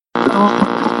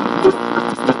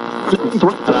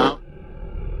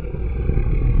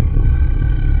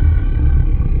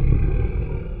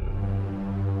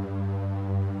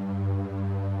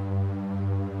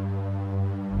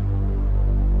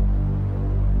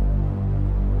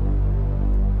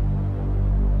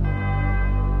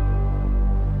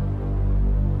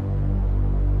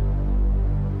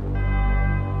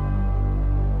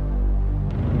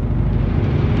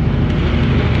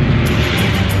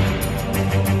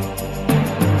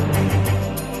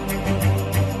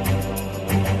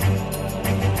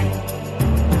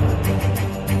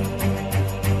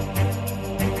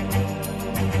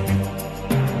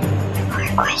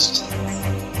Questions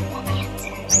and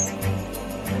answers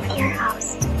with your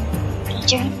host,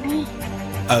 Adrian Lee.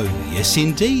 Oh yes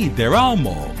indeed, there are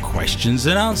more questions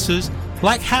and answers,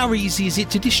 like how easy is it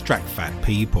to distract fat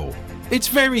people? It's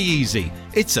very easy,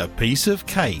 it's a piece of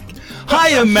cake. Hi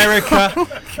America,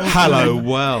 hello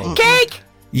world. Cake!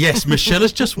 Yes, Michelle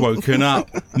has just woken up.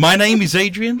 My name is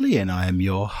Adrian Lee and I am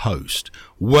your host.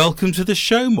 Welcome to the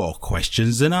show, More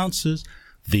Questions and Answers,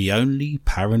 the only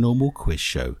paranormal quiz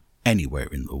show anywhere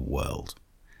in the world.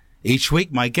 Each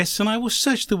week my guests and I will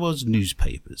search the world's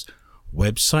newspapers,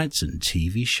 websites and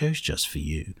TV shows just for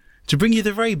you, to bring you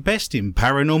the very best in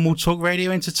paranormal talk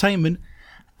radio entertainment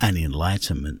and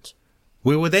enlightenment.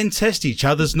 We will then test each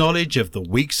other's knowledge of the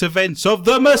week's events of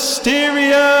the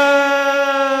mysterious,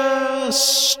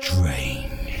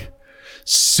 strange,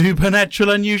 supernatural,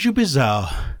 unusual,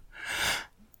 bizarre,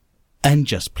 and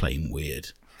just plain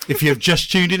weird. If you have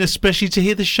just tuned in especially to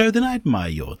hear the show, then I admire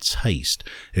your taste.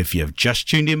 If you have just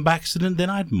tuned in by accident, then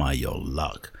I admire your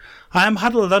luck. I am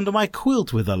huddled under my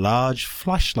quilt with a large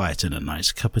flashlight and a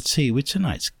nice cup of tea with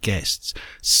tonight's guests,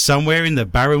 somewhere in the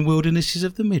barren wildernesses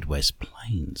of the Midwest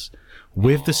Plains,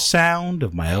 with the sound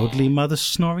of my elderly mother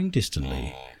snoring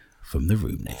distantly from the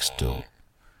room next door.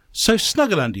 So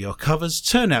snuggle under your covers,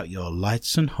 turn out your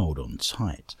lights and hold on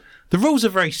tight. The rules are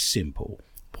very simple.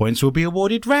 Points will be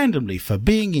awarded randomly for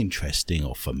being interesting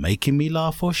or for making me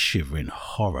laugh or shiver in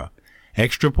horror.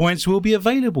 Extra points will be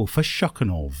available for shock and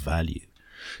awe value.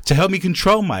 To help me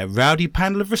control my rowdy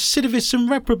panel of recidivists and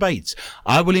reprobates,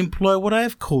 I will employ what I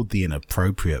have called the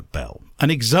inappropriate bell. An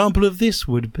example of this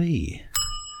would be: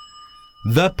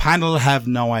 the panel have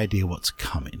no idea what's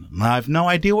coming, and I have no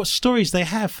idea what stories they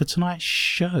have for tonight's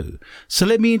show. So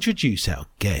let me introduce our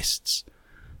guests.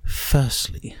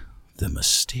 Firstly, the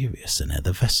mysterious and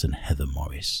effervescent Heather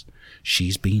Morris.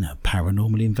 She's been a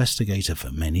paranormal investigator for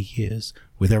many years,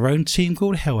 with her own team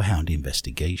called Hellhound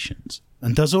Investigations,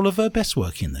 and does all of her best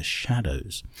work in the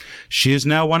shadows. She is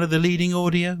now one of the leading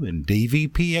audio and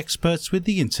DVP experts with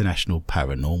the International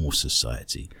Paranormal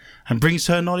Society, and brings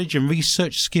her knowledge and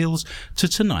research skills to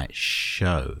tonight's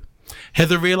show.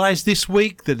 Heather realised this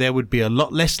week that there would be a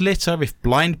lot less litter if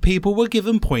blind people were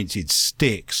given pointed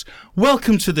sticks.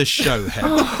 Welcome to the show,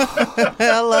 Heather.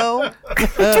 Hello.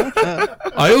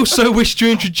 I also wish to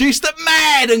introduce the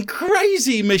mad and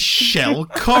crazy Michelle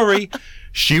Corrie.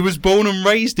 She was born and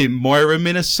raised in Moira,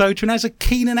 Minnesota, and has a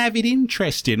keen and avid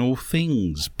interest in all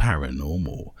things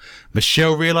paranormal.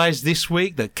 Michelle realised this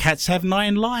week that cats have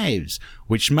 9 lives,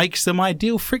 which makes them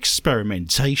ideal for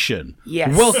experimentation.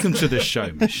 Yes. Welcome to the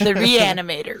show, Michelle. The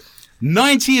reanimator.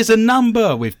 90 is a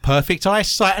number with perfect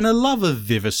eyesight and a love of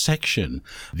vivisection.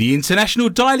 The international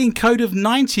dialing code of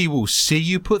 90 will see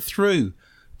you put through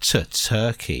to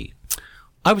Turkey.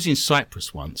 I was in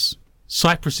Cyprus once.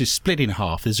 Cyprus is split in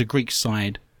half. There's a Greek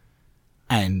side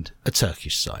and a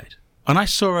Turkish side. And I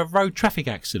saw a road traffic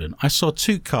accident. I saw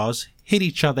 2 cars hit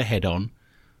each other head on.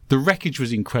 The wreckage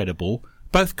was incredible.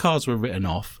 Both cars were written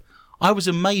off. I was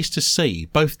amazed to see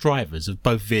both drivers of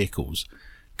both vehicles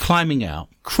climbing out,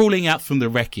 crawling out from the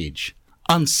wreckage,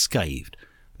 unscathed,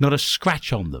 not a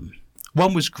scratch on them.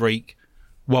 One was Greek,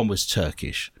 one was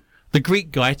Turkish. The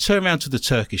Greek guy turned around to the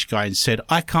Turkish guy and said,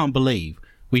 "I can't believe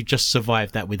we've just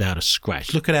survived that without a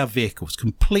scratch. Look at our vehicles,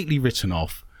 completely written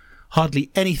off,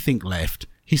 hardly anything left."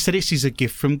 He said, "This is a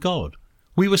gift from God.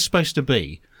 We were supposed to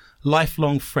be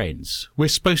lifelong friends. We're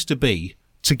supposed to be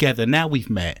together. Now we've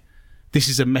met. This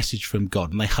is a message from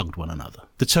God." And they hugged one another.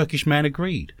 The Turkish man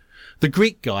agreed. The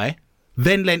Greek guy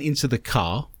then leant into the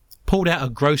car, pulled out a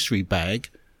grocery bag,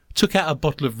 took out a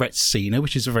bottle of Retsina,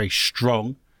 which is a very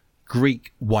strong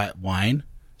Greek white wine,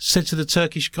 said to the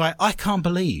Turkish guy, "I can't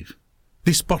believe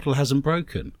this bottle hasn't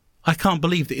broken. I can't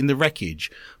believe that in the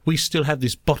wreckage we still have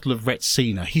this bottle of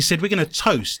Retsina." He said, "We're going to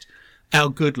toast our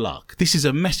good luck. This is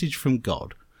a message from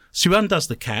God." So he undoes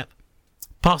the cap,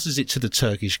 passes it to the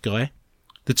Turkish guy.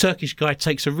 The Turkish guy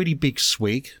takes a really big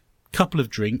swig, couple of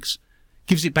drinks,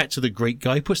 gives it back to the Greek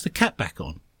guy, puts the cap back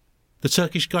on. The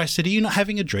Turkish guy said, "Are you not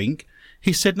having a drink?"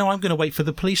 He said, no, I'm going to wait for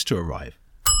the police to arrive.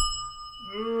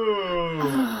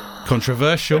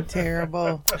 Controversial.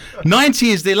 Terrible. 90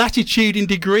 is the latitude in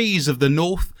degrees of the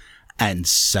North and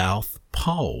South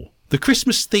Pole. The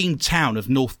Christmas-themed town of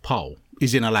North Pole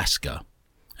is in Alaska,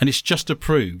 and it's just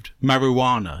approved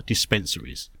marijuana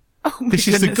dispensaries. This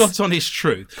is the God's honest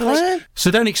truth. What?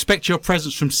 So don't expect your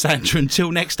presents from Santa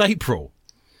until next April.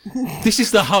 This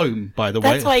is the home, by the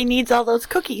way. That's why he needs all those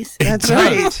cookies. That's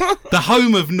right. The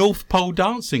home of North Pole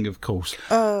dancing, of course.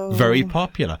 Oh. Very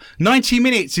popular. 90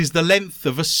 minutes is the length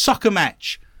of a soccer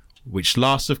match, which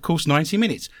lasts, of course, 90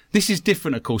 minutes. This is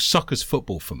different, of course. Soccer's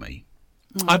football for me.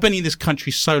 I've been in this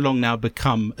country so long now,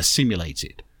 become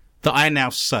assimilated, that I now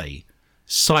say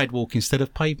sidewalk instead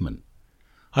of pavement.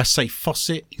 I say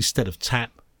faucet instead of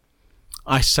tap.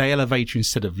 I say elevator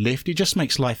instead of lift. It just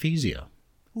makes life easier.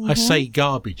 I say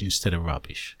garbage instead of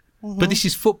rubbish. But this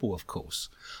is football, of course.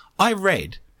 I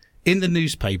read in the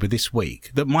newspaper this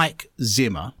week that Mike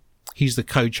Zimmer, he's the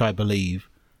coach, I believe,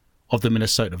 of the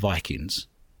Minnesota Vikings,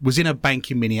 was in a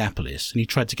bank in Minneapolis and he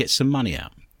tried to get some money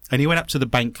out. And he went up to the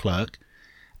bank clerk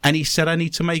and he said, I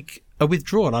need to make a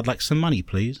withdrawal. I'd like some money,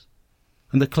 please.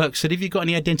 And the clerk said, have you got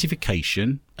any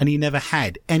identification? And he never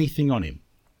had anything on him,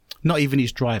 not even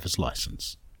his driver's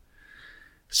license.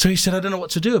 So he said, I don't know what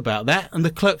to do about that. And the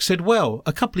clerk said, well,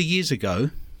 a couple of years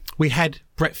ago, we had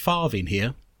Brett Favre in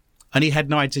here and he had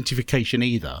no identification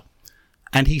either.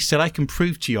 And he said, I can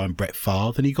prove to you I'm Brett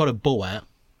Favre. And he got a ball out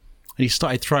and he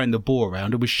started throwing the ball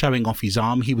around and was showing off his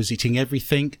arm. He was hitting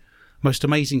everything. Most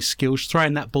amazing skills,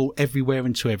 throwing that ball everywhere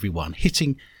into everyone,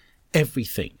 hitting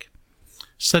everything.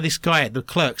 So this guy, the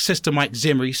clerk, says to Mike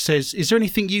Zimmer, he says, is there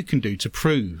anything you can do to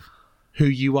prove who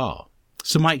you are?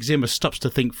 So Mike Zimmer stops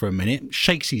to think for a minute,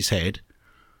 shakes his head,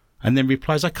 and then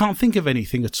replies, I can't think of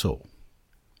anything at all.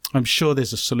 I'm sure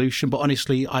there's a solution, but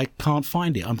honestly, I can't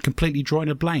find it. I'm completely drawing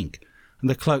a blank. And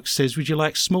the clerk says, would you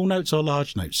like small notes or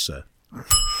large notes, sir?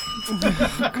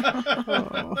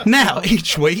 Now,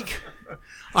 each week,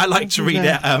 I like to read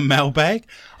out our mailbag.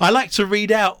 I like to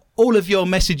read out all of your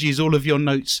messages, all of your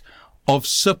notes of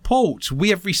support. We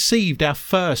have received our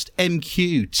first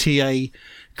Mqta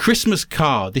Christmas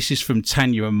card. This is from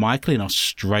Tanya and Michael in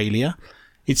Australia.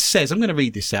 It says, I'm going to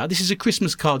read this out. This is a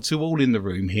Christmas card to all in the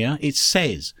room here. It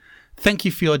says, thank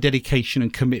you for your dedication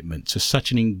and commitment to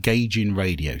such an engaging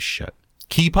radio show.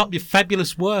 Keep up your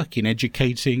fabulous work in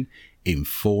educating,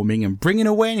 informing and bringing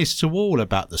awareness to all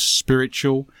about the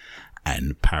spiritual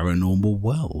and paranormal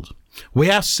world.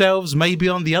 We ourselves may be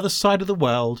on the other side of the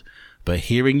world, but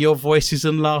hearing your voices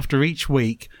and laughter each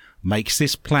week makes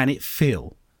this planet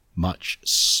feel much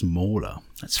smaller.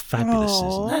 That's fabulous,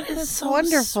 isn't it? That is so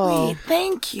wonderful. Sweet.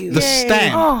 Thank you.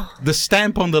 The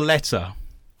stamp on the letter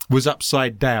was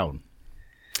upside down.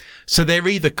 So they're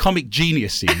either comic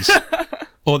geniuses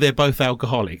or they're both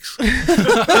alcoholics.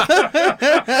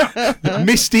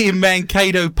 Misty in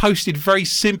Mankato posted very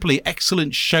simply,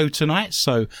 excellent show tonight,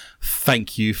 so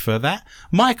thank you for that.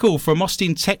 Michael from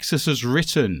Austin, Texas has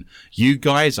written, you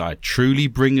guys are truly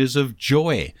bringers of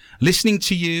joy. Listening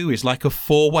to you is like a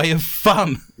four-way of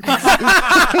fun.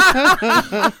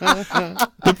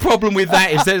 The problem with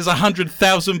that is there's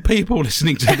 100,000 people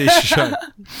listening to this show.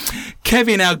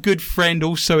 Kevin, our good friend,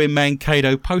 also in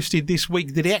Mankato, posted this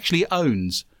week that he actually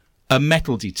owns a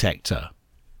metal detector.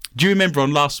 Do you remember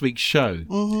on last week's show,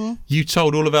 you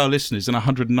told all of our listeners in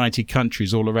 190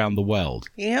 countries all around the world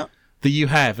that you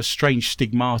have a strange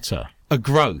stigmata, a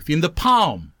growth in the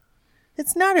palm.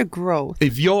 It's not a growth.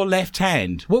 Of your left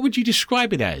hand. What would you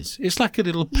describe it as? It's like a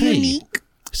little pea. Unique.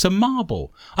 It's a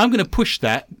marble. I'm going to push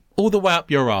that all the way up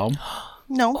your arm.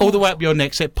 No. All the way up your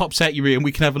neck so it pops out your ear and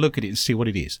we can have a look at it and see what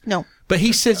it is. No. But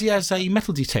he says he has a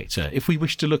metal detector if we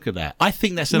wish to look at that. I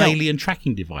think that's an alien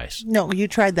tracking device. No, you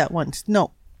tried that once.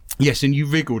 No. Yes, and you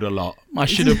wriggled a lot. I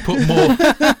should have put more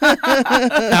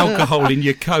alcohol in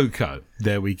your cocoa.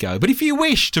 There we go. But if you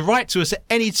wish to write to us at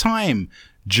any time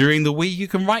during the week, you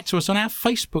can write to us on our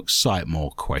Facebook site.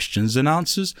 More questions and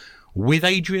answers with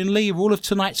Adrian Lee. All of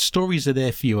tonight's stories are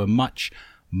there for you and much,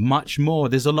 much more.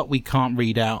 There's a lot we can't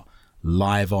read out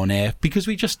live on air because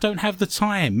we just don't have the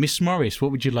time. Miss Morris, what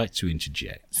would you like to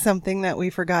interject? Something that we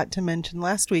forgot to mention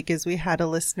last week is we had a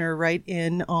listener write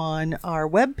in on our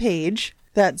webpage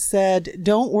that said,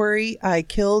 don't worry, I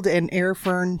killed an air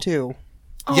fern too.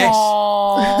 Yes.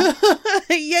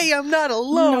 Yay, I'm not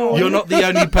alone. No. You're not the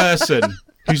only person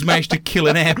who's managed to kill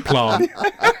an air plant.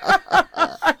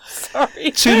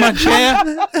 Sorry. Too much air?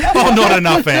 Oh, not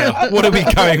enough air. What are we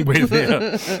going with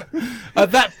here?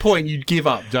 At that point, you'd give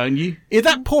up, don't you? At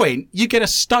that point, you get a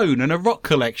stone and a rock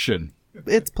collection.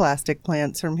 it's plastic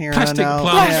plants from here Plastic on out.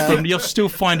 plants, Yeah. you'll still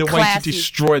find a way to Classy.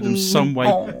 destroy them some way.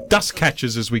 Oh. Dust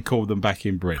catchers, as we call them back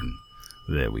in Britain.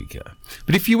 There we go.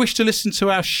 But if you wish to listen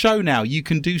to our show now, you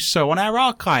can do so on our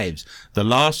archives. The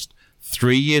last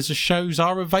 3 years of shows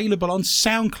are available on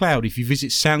SoundCloud. If you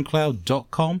visit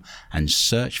soundcloud.com and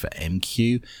search for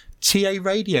MQTA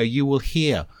Radio, you will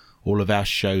hear all of our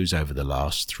shows over the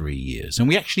last 3 years. And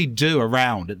we actually do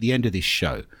around at the end of this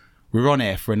show. We're on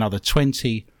air for another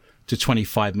 20 to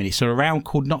 25 minutes. So a round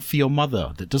called Not For Your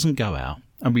Mother that doesn't go out.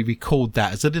 And we record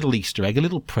that as a little Easter egg, a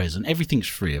little present. Everything's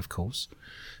free, of course.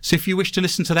 So if you wish to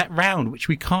listen to that round, which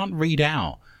we can't read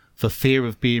out for fear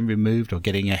of being removed or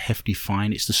getting a hefty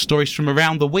fine, it's the stories from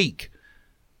around the week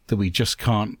that we just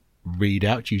can't read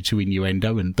out due to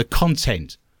innuendo and the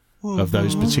content of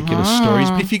those particular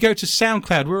stories. But if you go to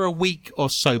SoundCloud, we're a week or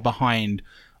so behind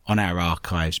on our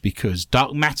archives because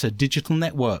Dark Matter Digital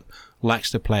Network likes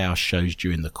to play our shows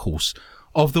during the course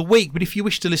of the week. But if you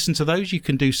wish to listen to those, you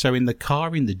can do so in the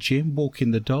car, in the gym, walking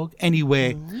the dog,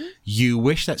 anywhere you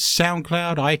wish. That's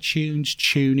SoundCloud, iTunes,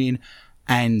 TuneIn,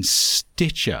 and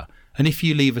Stitcher. And if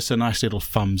you leave us a nice little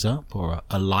thumbs up or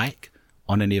a like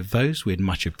on any of those, we'd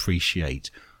much appreciate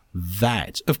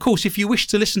that. Of course, if you wish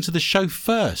to listen to the show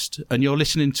first and you're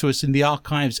listening to us in the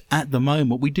archives at the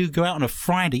moment, we do go out on a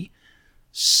Friday,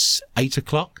 8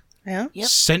 o'clock. Yeah. Yep.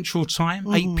 Central Time,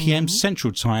 8 p.m.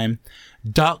 Central Time,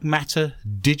 Dark Matter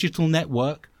Digital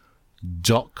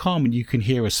Network.com, and you can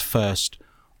hear us first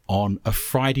on a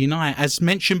Friday night. As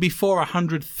mentioned before,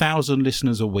 100,000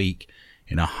 listeners a week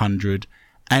in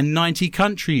 190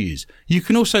 countries. You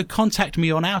can also contact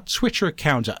me on our Twitter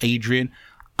account at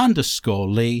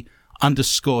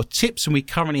Adrian_Lee_tips, and we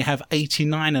currently have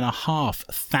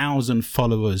 89,500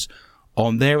 followers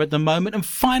on there at the moment. And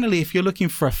finally, if you're looking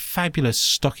for a fabulous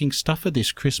stocking stuffer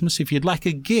this Christmas, if you'd like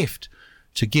a gift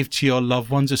to give to your loved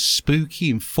ones, a spooky,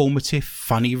 informative,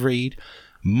 funny read,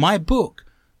 my book,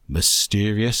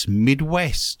 Mysterious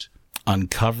Midwest,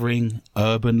 Uncovering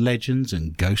Urban Legends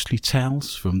and Ghostly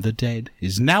Tales from the Dead,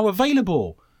 is now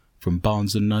available from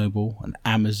Barnes & Noble and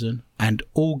Amazon and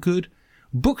all good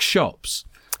bookshops.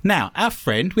 Now,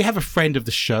 we have a friend of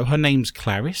the show. Her name's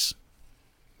Clarice.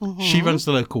 She runs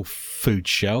the local food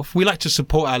shelf. We like to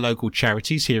support our local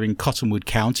charities here in Cottonwood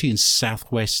County in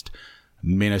southwest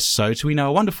Minnesota. We know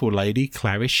a wonderful lady,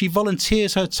 Clarice. She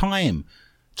volunteers her time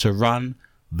to run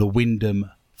the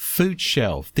Wyndham Food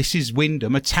Shelf. This is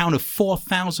Wyndham, a town of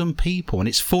 4,000 people, and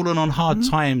it's fallen on hard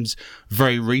times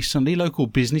very recently. Local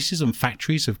businesses and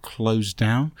factories have closed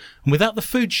down. And without the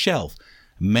food shelf,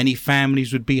 many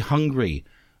families would be hungry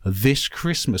this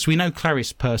Christmas. We know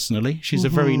Clarice personally. She's a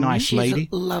very nice lady.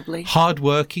 Lovely.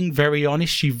 Hardworking, very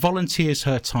honest. She volunteers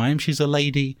her time. She's a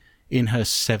lady in her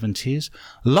 70s.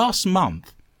 Last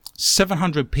month,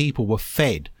 700 people were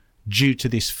fed due to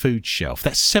this food shelf.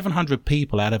 That's 700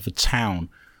 people out of a town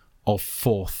of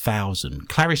 4,000.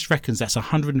 Clarice reckons that's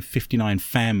 159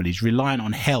 families reliant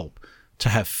on help to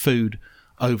have food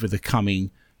over the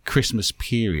coming Christmas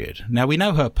period. Now, we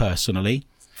know her personally.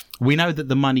 We know that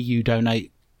the money you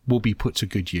donate will be put to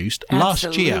good use.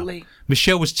 Last year,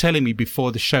 Michelle was telling me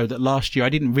before the show that last year, I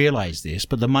didn't realise this,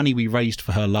 but the money we raised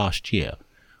for her last year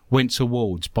went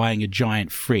towards buying a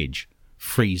giant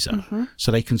freezer,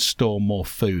 so they can store more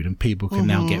food and people can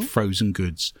now get frozen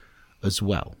goods as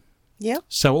well. Yep.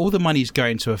 So all the money is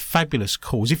going to a fabulous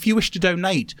cause. If you wish to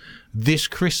donate this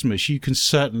Christmas, you can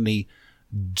certainly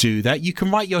do that. You can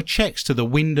write your checks to the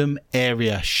Wyndham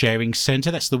Area Sharing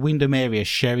Centre. That's the Wyndham Area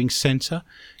Sharing Centre.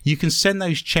 You can send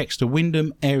those checks to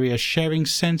Wyndham Area Sharing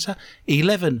Centre,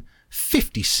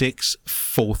 1156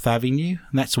 4th Avenue.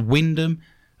 And that's Wyndham,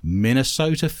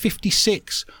 Minnesota,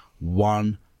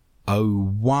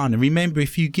 56101. And remember,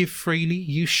 if you give freely,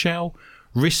 you shall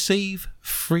receive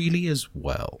freely as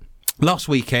well. Last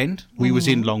weekend, we was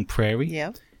in Long Prairie,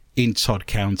 in Todd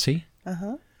County.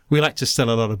 We like to sell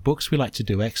a lot of books. We like to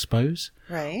do expos.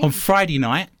 Right. On Friday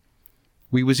night,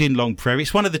 we was in Long Prairie.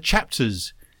 It's one of the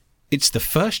chapters. It's the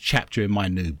first chapter in my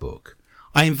new book.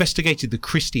 I investigated the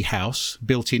Christie House,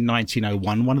 built in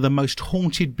 1901, one of the most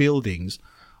haunted buildings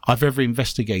I've ever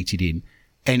investigated in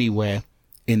anywhere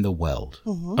in the world.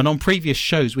 And on previous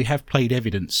shows, we have played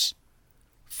evidence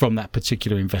from that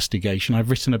particular investigation. I've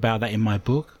written about that in my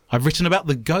book. I've written about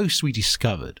the ghosts we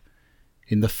discovered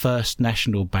in the First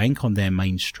National Bank on their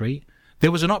main street.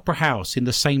 There was an opera house in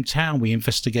the same town we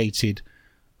investigated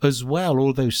as well.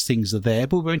 All those things are there.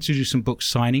 But we went to do some book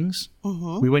signings.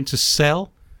 We went to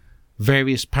sell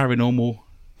various paranormal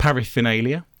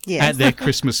paraphernalia at their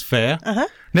Christmas fair.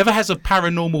 Never has a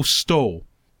paranormal stall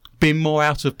been more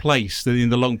out of place than in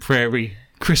the Long Prairie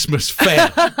Christmas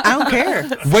fair. I don't care.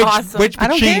 awesome. I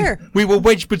don't care. We were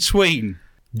wedged between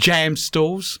jam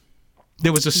stalls.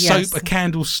 There was a Yes. soap, a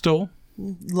candle stall,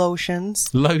 Lotions,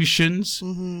 lotions,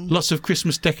 lots of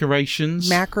Christmas decorations.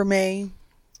 macrame,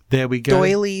 There we go.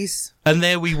 doilies. And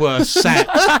there we were, sat.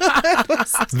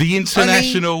 The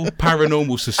International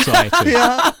Paranormal Society.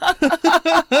 Yeah.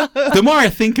 The more I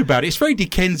think about it, it's very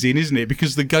Dickensian, isn't it?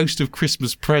 Because the ghost of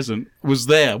Christmas present was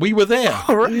there. We were there.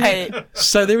 Right.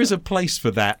 So there is a place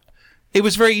for that. It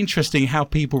was very interesting how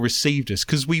people received us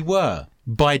because we were,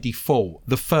 by default,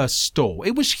 the first stall.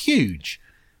 It was huge.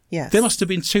 Yes. There must have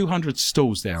been 200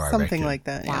 stalls there, I reckon. Something like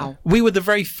that. Yeah. Wow. We were the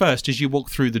very first as you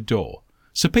walked through the door.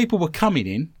 So people were coming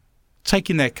in,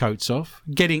 taking their coats off,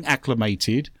 getting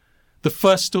acclimated. The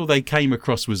first stall they came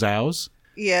across was ours.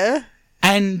 Yeah.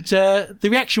 And the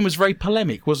reaction was very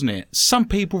polemic, wasn't it? Some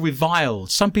people reviled.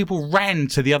 Some people ran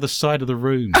to the other side of the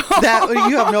room. That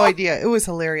you have no idea. It was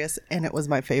hilarious, and it was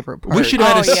my favorite part. We should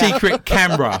have had a Oh, yeah. secret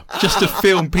camera just to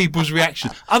film people's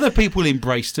reaction. Other people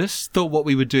embraced us, thought what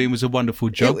we were doing was a wonderful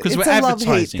job because it's we're a love-hate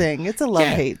advertising. thing. It's a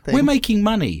love-hate thing. We're making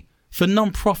money for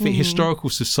non-profit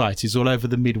historical societies all over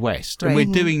the Midwest, and Right.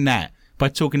 we're doing that by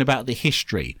talking about the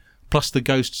history plus the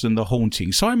ghosts and the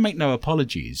hauntings. So I make no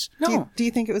apologies. No. Do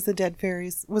you think it was the dead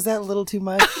fairies? Was that a little too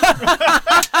much?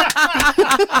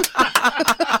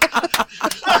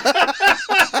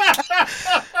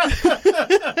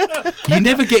 You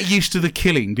never get used to the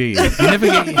killing, do you? You never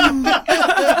get.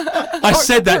 I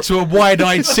said that to a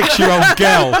wide-eyed 6-year-old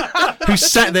girl who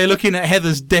sat there looking at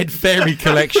Heather's dead fairy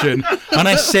collection, and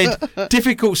I said,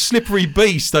 "Difficult, slippery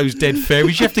beasts. Those dead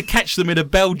fairies. You have to catch them in a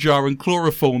bell jar and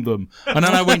chloroform them." And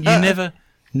then I went, "You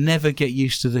never get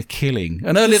used to the killing."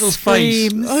 And her little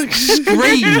Screams. face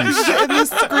screams. And the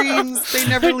screams, they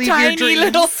never leave your Tiny dreams.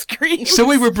 little screams. So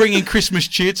we were bringing Christmas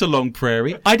cheer to Long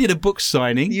Prairie. I did a book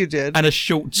signing. You did. And a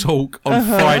short talk on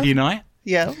Friday night.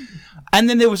 Yeah. And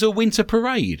then there was a winter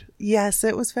parade. Yes,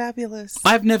 it was fabulous.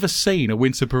 I've never seen a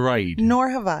winter parade Nor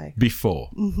have I.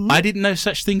 before. I didn't know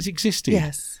such things existed.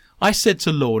 Yes. I said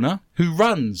to Lorna, who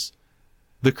runs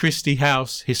the Christie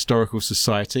House Historical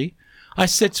Society, I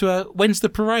said to her, "When's the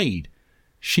parade?"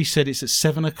 She said, "It's at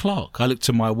 7 o'clock. I looked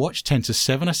at my watch, 10 to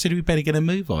 7. I said, "We better get a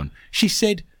move on." She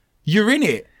said, "You're in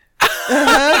it."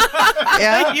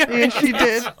 Yeah, yes, she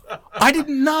did. I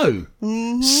didn't know.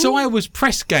 So I was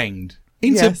press ganged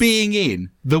into Yes. being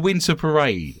in the winter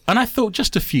parade. And I thought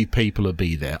just a few people would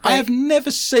be there. I have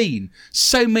never seen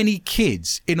so many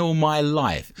kids in all my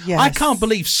life. Yes. I can't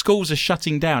believe schools are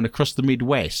shutting down across the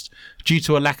Midwest due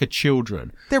to a lack of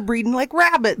children. They're breeding like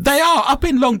rabbits. They are up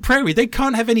in Long Prairie. They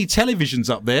can't have any televisions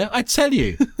up there. I tell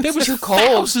you, there was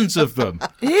thousands of them.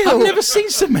 I've never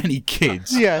seen so many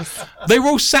kids. Yes. They were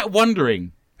all sat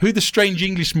wondering who the strange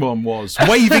Englishman was,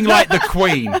 waving like the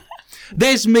Queen.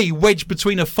 There's me wedged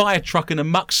between a fire truck and a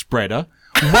muck spreader,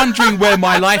 wondering where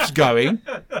my life's going.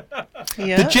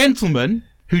 Yeah. The gentleman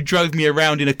who drove me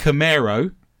around in a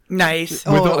Camaro Nice.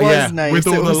 Oh, it was nice. with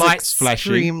all It the was lights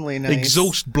flashing, extremely nice.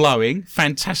 exhaust blowing,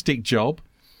 fantastic job.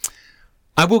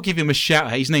 I will give him a shout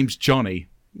out. His name's Johnny.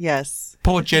 Yes.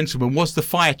 Poor gentleman was the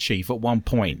fire chief at one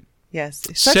point. Yes.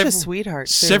 Such a sweetheart.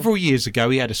 Too. Several years ago,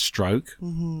 he had a stroke.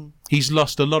 Mm-hmm. He's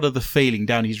lost a lot of the feeling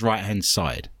down his right-hand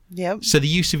side. Yep. So the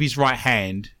use of his right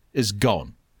hand is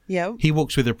gone. Yep. He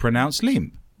walks with a pronounced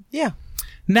limp. Yeah.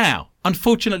 Now,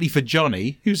 unfortunately for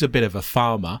Johnny, who's a bit of a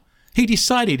farmer, he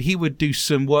decided he would do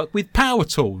some work with power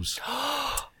tools.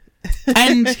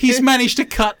 And he's managed to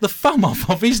cut the thumb off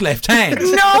of his left hand.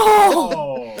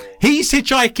 No! His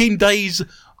hitchhiking days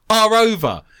are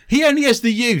over. He only has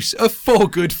the use of 4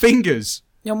 good fingers.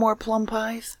 No more plum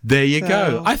pies? There you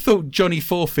go. Oh. I thought Johnny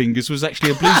Four Fingers was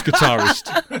actually a blues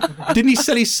guitarist. Didn't he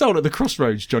sell his soul at the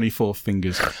Crossroads, Johnny Four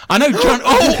Fingers? I know John...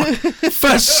 Oh!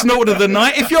 First snort of the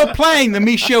night. If you're playing the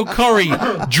Michel Corrie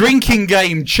drinking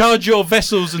game, charge your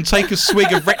vessels and take a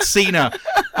swig of Retsina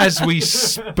as we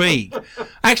speak.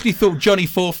 I actually thought Johnny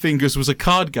Four Fingers was a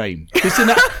card game.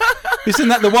 Isn't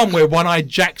that the one where one-eyed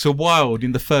jacks are wild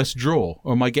in the first draw?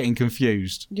 Or am I getting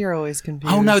confused? You're always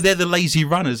confused. Oh no, they're the lazy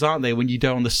runners, aren't they? When you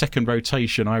go on the second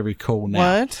rotation, I recall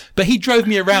now. What? But he drove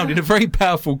me around in a very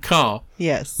powerful car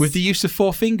Yes. with the use of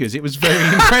 4 fingers. It was very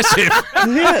impressive.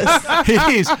 Yes.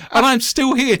 It is. And I'm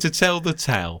still here to tell the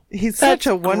tale. He's such a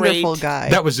That's wonderful great. guy.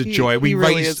 That was a joy. We he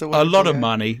really raised is a wonderful lot of guy.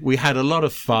 money. We had a lot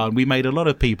of fun. We made a lot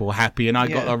of people happy. And I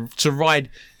Yeah. got to ride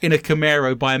in a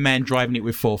Camaro by a man driving it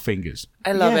with 4 fingers.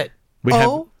 I love Yeah. it. We have-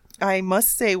 Oh, I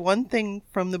must say one thing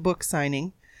from the book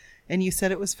signing, and you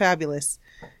said it was fabulous.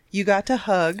 You got to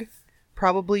hug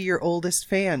probably your oldest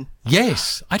fan.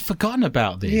 Yes, I'd forgotten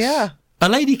about this. Yeah. A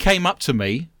lady came up to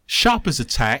me, sharp as a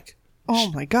tack.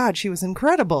 Oh my God, she was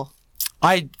incredible.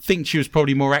 I think she was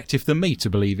probably more active than me, to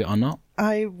believe it or not.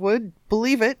 I would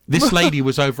believe it. This lady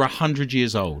was over 100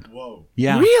 years old. Whoa.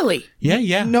 Yeah. Really?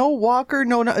 Yeah. No walker,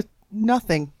 no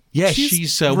nothing. Yeah,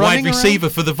 she's a wide running receiver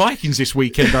for the Vikings this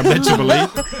weekend, I'm led to believe.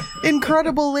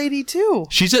 Incredible lady, too.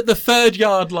 She's at the 3rd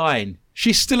yard line.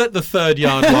 She's still at the 3rd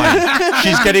yard line.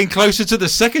 She's getting closer to the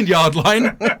 2nd yard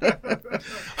line.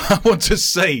 I want to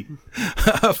see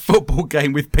a football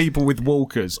game with people with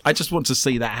walkers. I just want to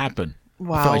see that happen.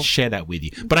 Wow. I thought I'd share that with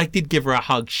you. But I did give her a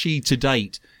hug. She, to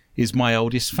date, is my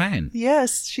oldest fan.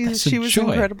 Yes, she was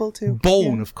joy. incredible, too.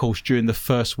 Born, Yeah. of course, during the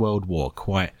First World War.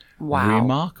 Quite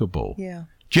remarkable. Yeah.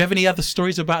 Do you have any other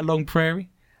stories about Long Prairie?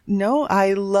 No,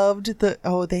 I loved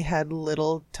they had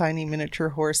little tiny miniature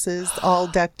horses all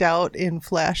decked out in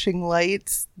flashing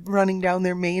lights running down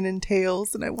their mane and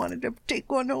tails, and I wanted to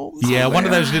take one home. Yeah, one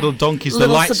of those little donkeys. Little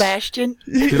the lights, Sebastian.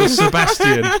 Little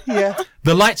Sebastian. Yeah.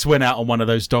 The lights went out on one of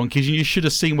those donkeys, and you should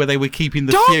have seen where they were keeping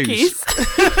the Donkeys. fuse.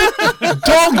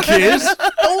 Donkeys?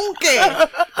 Okay.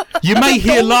 You may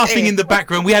hear laughing in the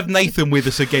background. We have Nathan with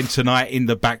us again tonight in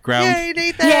the background. Yay,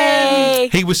 Nathan. Yay.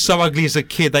 He was so ugly as a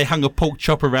kid, they hung a pork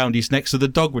chop around his neck so the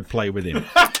dog would play with him.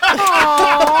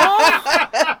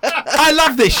 I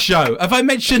love this show. Have I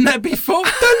mentioned that before?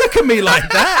 Don't look at me like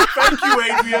that. Thank you,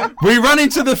 Adrian. We run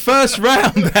into the first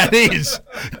round, that is.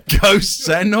 Ghosts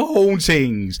and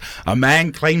hauntings. A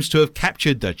man claims to have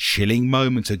captured the chilling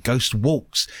moment a ghost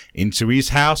walks into his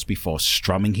house before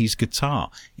strumming his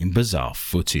guitar in bizarre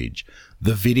footage.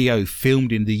 The video,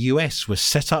 filmed in the US, was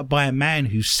set up by a man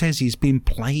who says he's been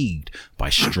plagued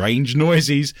by strange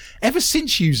noises ever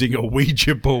since using a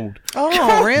Ouija board.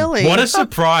 Oh, really? What a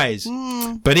surprise.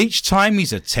 But each time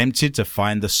he's attempted to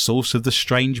find the source of the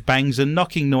strange bangs and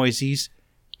knocking noises,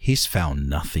 he's found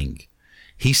nothing.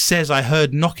 He says, I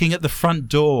heard knocking at the front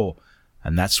door,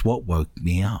 and that's what woke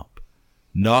me up.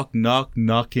 Knock, knock,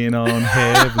 knocking on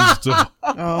heaven's door.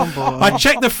 Oh, boy. I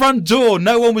checked the front door.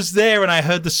 No one was there, and I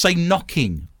heard the same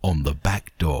knocking on the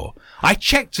back door. I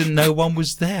checked, and no one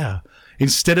was there.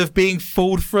 Instead of being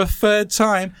fooled for a 3rd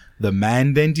time, the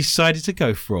man then decided to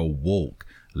go for a walk,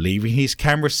 leaving his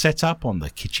camera set up on the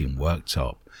kitchen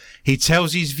worktop. He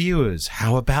tells his viewers,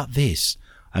 how about this?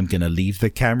 I'm going to leave the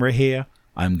camera here.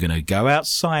 I'm going to go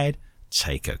outside,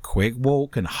 take a quick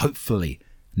walk, and hopefully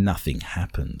nothing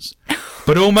happens.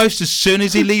 But almost as soon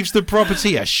as he leaves the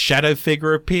property, a shadow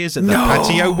figure appears at the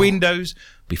patio windows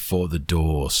before the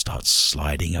door starts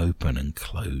sliding open and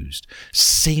closed,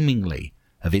 seemingly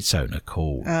of its own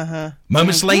accord.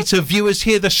 Moments later, viewers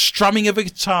hear the strumming of a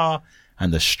guitar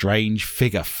and the strange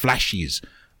figure flashes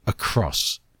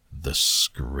across the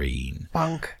screen.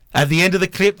 Bunk. At the end of the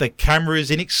clip, the camera is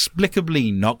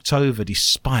inexplicably knocked over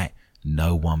despite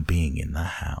no one being in the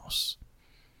house.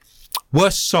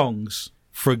 Worst songs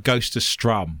for a ghost to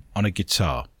strum on a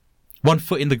guitar. One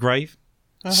Foot in the Grave,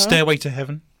 Stairway to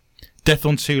Heaven, Death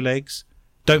on Two Legs,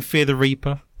 Don't Fear the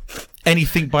Reaper,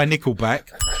 anything by Nickelback.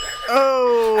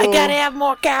 Oh. I gotta have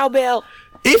more cowbell.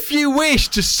 If you wish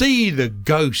to see the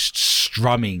ghost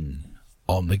strumming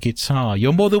on the guitar,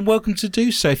 you're more than welcome to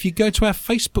do so. If you go to our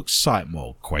Facebook site,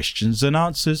 more questions and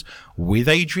answers with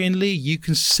Adrian Lee, you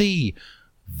can see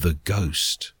the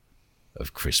ghost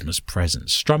of Christmas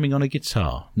Presents strumming on a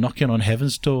guitar, knocking on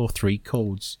heaven's door, 3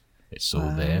 chords. It's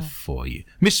all there for you.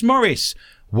 Miss Morris,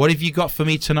 what have you got for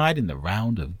me tonight in the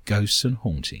round of ghosts and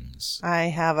hauntings? I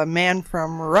have a man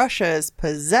from Russia is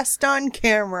possessed on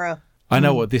camera. I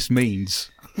know what this means.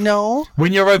 No.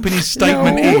 When your opening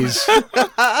statement is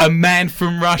a man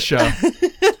from Russia,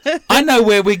 I know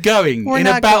where we're going. We're in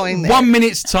not about going there. 1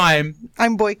 minute's time.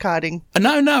 I'm boycotting.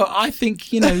 No, I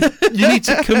think, you need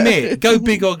to commit. Go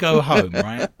big or go home,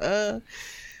 right?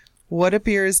 What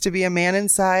appears to be a man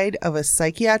inside of a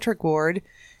psychiatric ward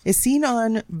is seen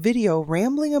on video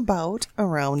rambling about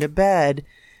around a bed.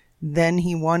 Then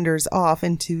he wanders off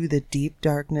into the deep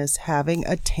darkness having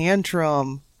a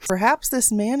tantrum. Perhaps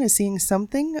this man is seeing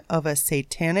something of a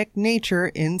satanic nature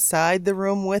inside the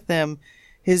room with him.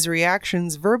 His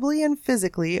reactions verbally and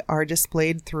physically are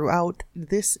displayed throughout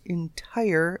this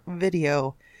entire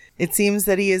video. It seems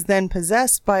that he is then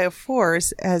possessed by a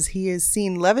force as he is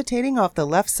seen levitating off the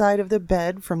left side of the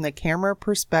bed from the camera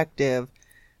perspective.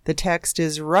 The text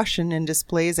is Russian and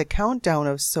displays a countdown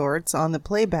of sorts on the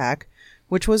playback,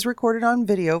 which was recorded on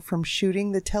video from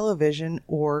shooting the television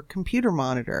or computer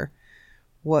monitor.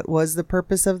 What was the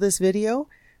purpose of this video?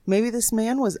 Maybe this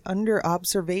man was under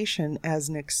observation as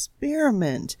an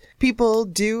experiment. People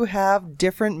do have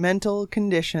different mental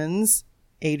conditions,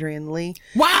 Adrian Lee.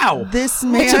 Wow. This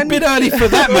man... It's a bit early for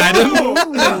that,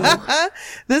 madam.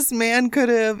 This man could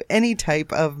have any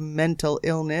type of mental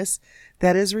illness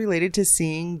that is related to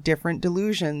seeing different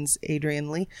delusions,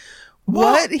 Adrian Lee.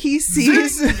 What he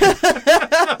sees...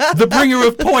 The bringer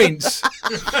of points.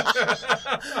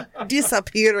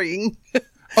 disappearing.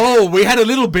 Oh, we had a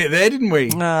little bit there, didn't we?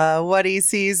 What he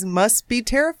sees must be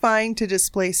terrifying to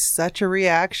display such a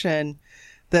reaction.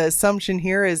 The assumption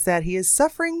here is that he is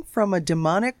suffering from a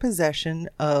demonic possession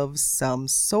of some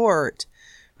sort.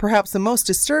 Perhaps the most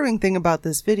disturbing thing about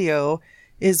this video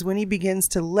is when he begins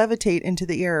to levitate into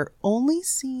the air, only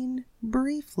seen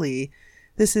briefly.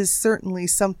 This is certainly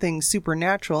something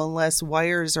supernatural unless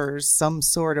wires or some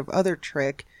sort of other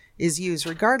trick is used.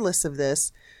 Regardless of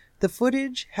this, the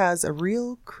footage has a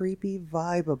real creepy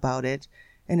vibe about it,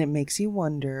 and it makes you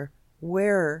wonder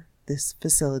where this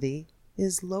facility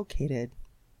is located.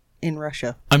 In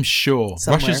Russia. I'm sure.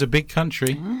 Somewhere. Russia's a big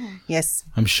country. Yes.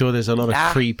 I'm sure there's a lot of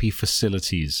creepy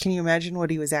facilities. Can you imagine what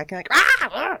he was acting like?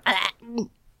 Do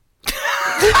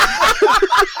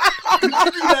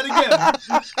that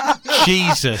again.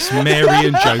 Jesus, Mary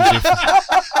and Joseph.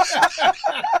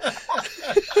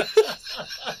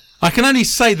 I can only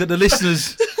say that the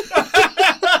listeners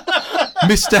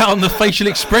missed out on the facial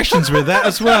expressions with that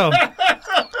as well.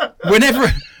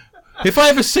 If I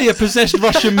ever see a possessed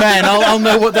Russian man, I'll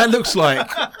know what that looks like.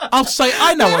 I'll say,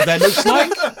 I know what that looks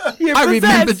like. I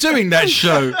remember doing that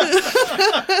show.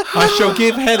 I shall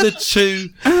give Heather 2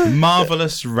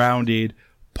 marvellous rounded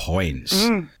points.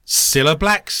 Cilla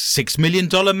Black's $6 million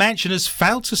mansion has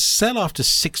failed to sell after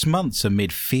 6 months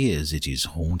amid fears it is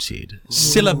haunted.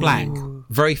 Cilla Black,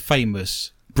 very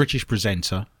famous British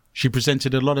presenter. She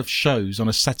presented a lot of shows on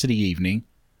a Saturday evening.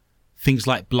 Things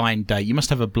like Blind Date. You must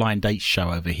have a blind date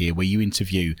show over here where you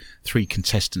interview 3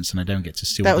 contestants and they don't get to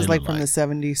see what That they was like look from the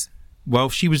 70s. Well,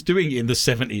 she was doing it in the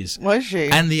 70s. Was she?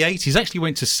 And the 80s. I actually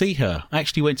went to see her. Do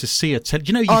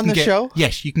you know you On can the get, show?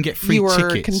 Yes, you can get free You were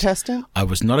tickets. a contestant? I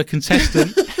was not a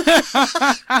contestant,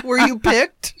 Were you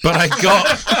picked? but I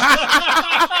got...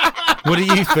 What do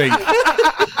you think?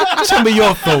 Tell me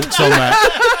your thoughts on that.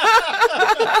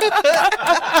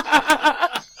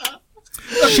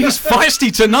 She's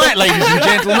feisty tonight, ladies and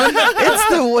gentlemen. It's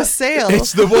the wassail.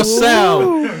 It's the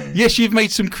wassail. Yes, you've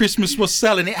made some Christmas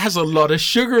wassail and it has a lot of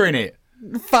sugar in it.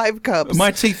 5 cups.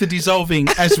 My teeth are dissolving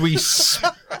as we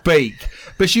speak.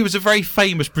 But she was a very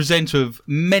famous presenter of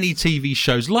many TV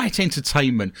shows, light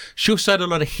entertainment. She also had a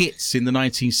lot of hits in the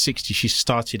 1960s. She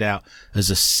started out as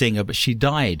a singer, but she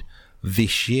died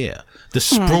this year. The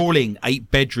sprawling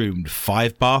 8-bedroomed,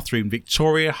 5-bathroom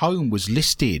Victoria home was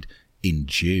listed in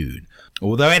June.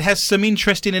 Although it has some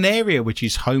interest in an area which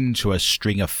is home to a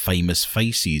string of famous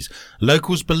faces,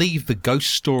 locals believe the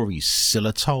ghost stories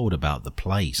Cilla told about the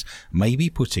place may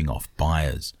be putting off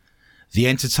buyers. The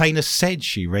entertainer said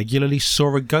she regularly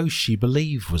saw a ghost she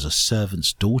believed was a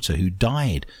servant's daughter who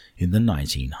died in the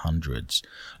 1900s.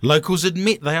 Locals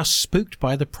admit they are spooked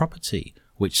by the property,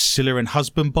 which Cilla and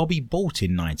husband Bobby bought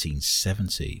in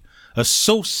 1970. A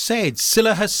source said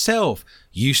Cilla herself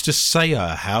used to say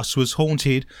her house was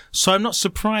haunted, so I'm not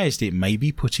surprised it may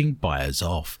be putting buyers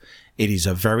off. It is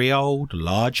a very old,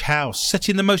 large house set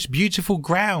in the most beautiful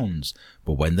grounds,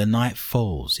 but when the night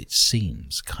falls it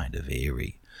seems kind of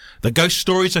eerie. The ghost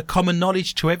stories are common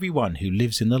knowledge to everyone who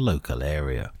lives in the local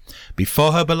area.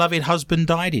 Before her beloved husband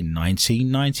died in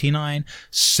 1999,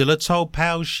 Cilla told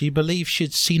pals she believed she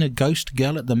had seen a ghost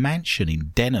girl at the mansion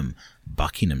in Denham,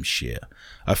 Buckinghamshire.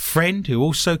 A friend who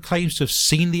also claims to have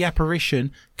seen the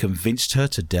apparition convinced her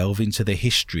to delve into the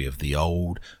history of the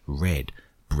old red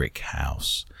brick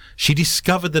house. She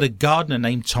discovered that a gardener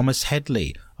named Thomas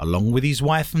Headley, along with his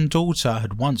wife and daughter,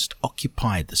 had once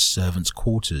occupied the servants'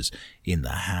 quarters in the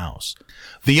house.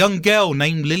 The young girl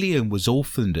named Lillian was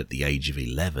orphaned at the age of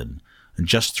 11, and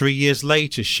just 3 years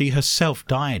later she herself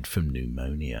died from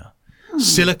pneumonia.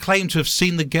 Cilla claimed to have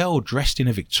seen the girl dressed in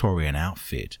a Victorian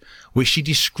outfit, which she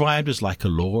described as like a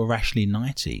Laura Ashley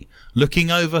nightie,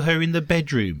 looking over her in the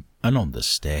bedroom and on the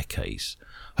staircase.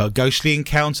 Her ghostly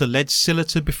encounter led Cilla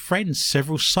to befriend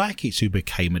several psychics who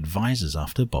became advisors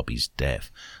after Bobby's death.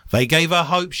 They gave her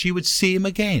hope she would see him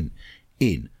again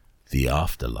in the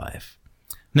afterlife.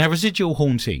 Now, residual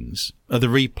hauntings are the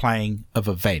replaying of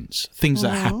events, things that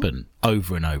happen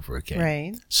over and over again.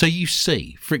 Right. So you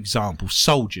see, for example,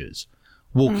 soldiers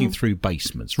walking through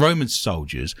basements, Roman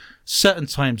soldiers, certain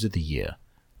times of the year,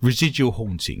 residual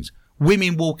hauntings,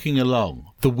 women walking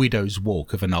along the widow's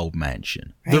walk of an old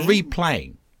mansion, the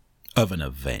replaying of an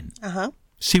event.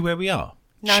 See where we are?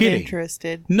 Not chilling.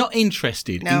 interested. Not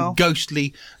interested No. in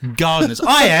ghostly gardeners.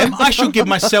 I am. I shall give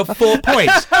myself 4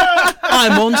 points.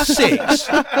 I'm on 6.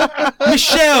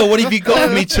 Michelle, what have you got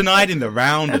for me tonight in the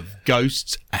round of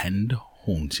ghosts and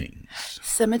hauntings?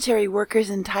 Cemetery workers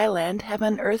in Thailand have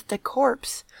unearthed a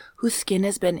corpse whose skin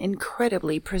has been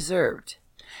incredibly preserved.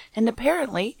 And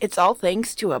apparently, it's all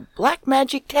thanks to a black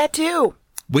magic tattoo.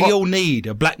 We all need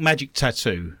a black magic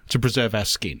tattoo to preserve our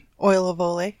skin. Oil of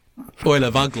Ole. Oil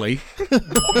of ugly.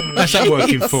 How's that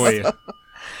working for you?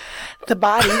 The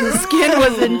body, whose skin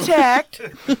was intact,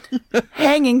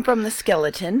 hanging from the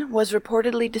skeleton, was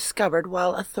reportedly discovered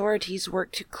while authorities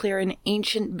worked to clear an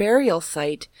ancient burial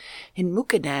site in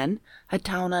Mqta, a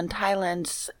town on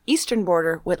Thailand's eastern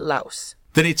border with Laos.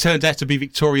 Then it turned out to be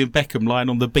Victoria Beckham lying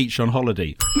on the beach on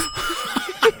holiday.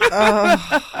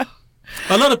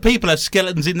 A lot of people have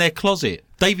skeletons in their closet.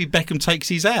 David Beckham takes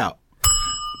his out.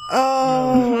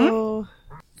 Oh.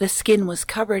 The skin was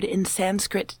covered in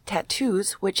Sanskrit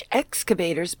tattoos, which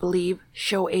excavators believe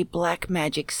show a black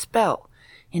magic spell,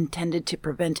 intended to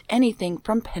prevent anything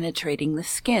from penetrating the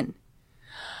skin.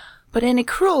 But in a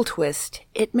cruel twist,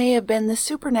 it may have been the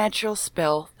supernatural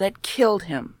spell that killed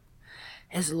him,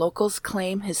 as locals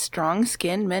claim his strong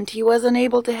skin meant he was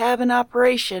unable to have an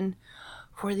operation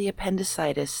for the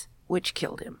appendicitis, which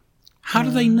killed him. How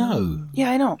do they know? Yeah,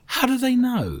 I know. How do they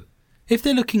know? If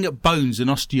they're looking at bones and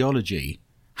osteology,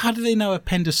 how do they know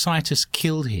appendicitis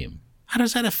killed him? How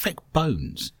does that affect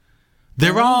bones?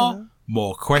 There are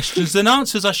more questions than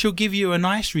answers. I shall give you a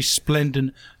nice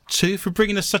resplendent 2 for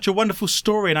bringing us such a wonderful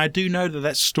story, and I do know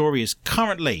that story is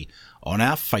currently on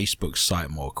our Facebook site,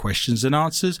 More Questions Than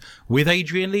Answers, with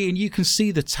Adrian Lee, and you can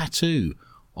see the tattoo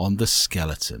on the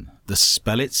skeleton, the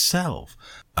spell itself.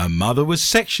 A mother was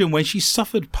sectioned when she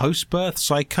suffered post-birth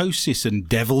psychosis and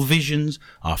devil visions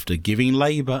after giving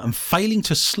labour and failing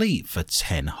to sleep for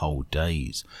 10 whole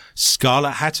days.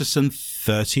 Scarlett Hatterson,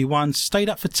 31, stayed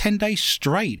up for 10 days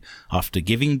straight after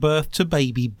giving birth to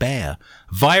baby Bear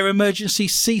via emergency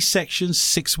C-section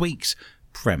 6 weeks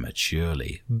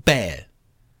prematurely. Bear.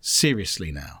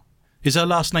 Seriously now. Is her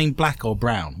last name Black or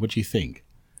Brown? What do you think?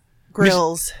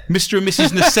 Grills. Mr. and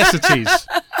Mrs. Necessities.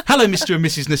 Hello, Mr. and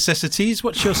Mrs. Necessities.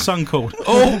 What's your son called?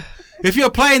 Oh, if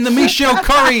you're playing the Michelle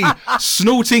Corrie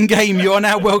snorting game, you are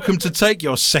now welcome to take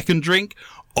your second drink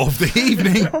of the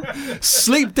evening.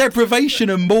 Sleep deprivation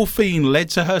and morphine led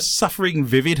to her suffering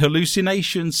vivid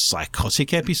hallucinations,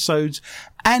 psychotic episodes,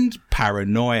 and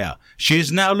paranoia. She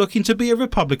is now looking to be a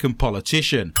Republican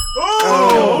politician.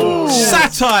 Oh!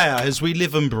 Satire as we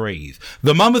live and breathe.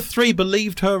 The mum of 3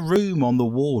 believed her room on the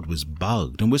ward was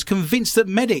bugged and was convinced that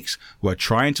medics were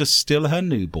trying to steal her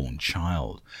newborn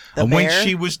child. And when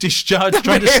she was discharged,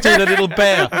 trying to steal a little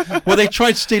bear. Well, they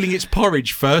tried stealing its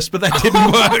porridge first, but that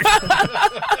didn't work.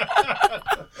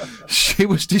 She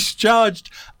was discharged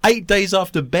 8 days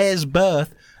after Bear's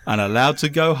birth and allowed to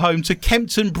go home to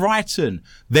Kempton, Brighton.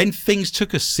 Then things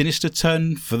took a sinister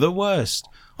turn for the worst.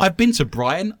 I've been to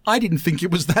Brighton. I didn't think it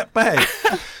was that bad.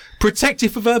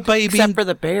 Protective of her baby. Except for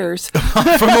the bears.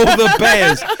 From all the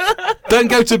bears. Don't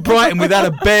go to Brighton without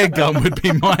a bear gun would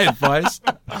be my advice.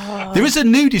 There is a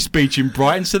nudist beach in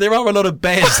Brighton, so there are a lot of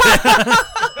bears there.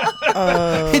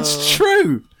 It's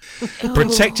true.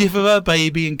 Protective of her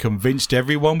baby and convinced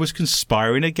everyone was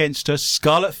conspiring against her,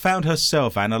 Scarlett found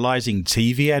herself analysing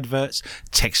TV adverts,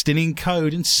 texting in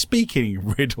code and speaking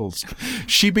in riddles.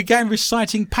 She began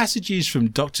reciting passages from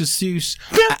Dr. Seuss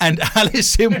and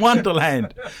Alice in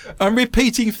Wonderland and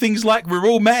repeating things like, "We're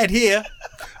all mad here,"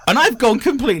 and I've gone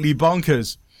completely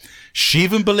bonkers. She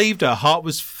even believed her heart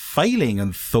was failing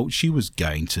and thought she was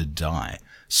going to die.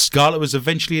 Scarlett was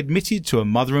eventually admitted to a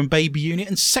mother and baby unit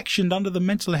and sectioned under the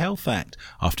Mental Health Act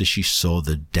after she saw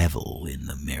the devil in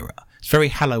the mirror. It's very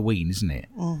Halloween, isn't it?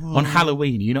 Mm-hmm. On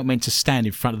Halloween, you're not meant to stand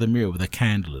in front of the mirror with a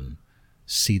candle and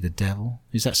see the devil.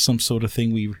 Is that some sort of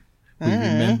thing we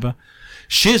remember?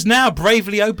 She has now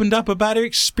bravely opened up about her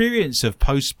experience of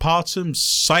postpartum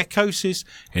psychosis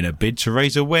in a bid to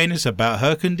raise awareness about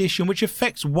her condition, which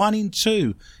affects 1 in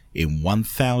 2 in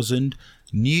 1,000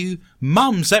 new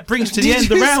mums. That brings to the end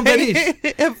the round. That is.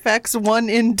 It affects 1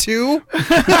 in 2.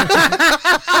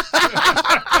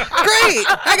 Great.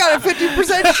 I got a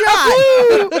 50% shot.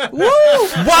 Woo. Woo.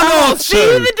 1 or 2. See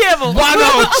the devil. 1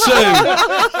 or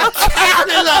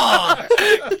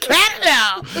 2. Cat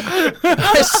now.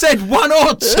 I said 1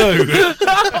 or 2.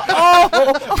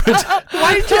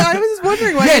 Why did you, I was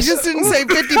wondering why you just didn't say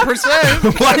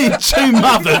 50%. 1 in 2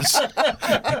 mothers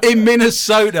in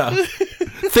Minnesota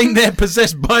think they're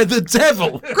possessed by the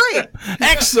devil. Great.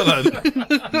 Excellent.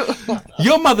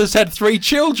 Your mother's had 3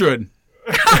 children.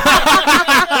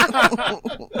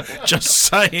 Just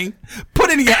saying.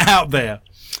 Putting it out there.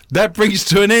 That brings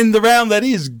to an end the round that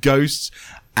is ghosts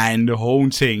and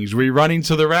hauntings. We run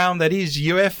into the round that is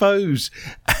UFOs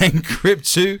and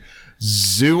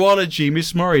cryptozoology.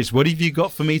 Miss Morris, what have you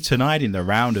got for me tonight in the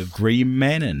round of green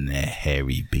men and their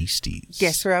hairy beasties?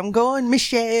 Guess where I'm going,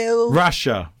 Michelle?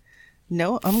 Russia.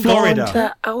 No, I'm Florida. going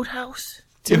The outhouse.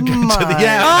 You're going to the Mars.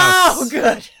 outhouse. Oh,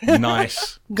 good.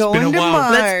 Nice. Going it's been to a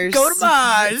while. Mars. Let's go to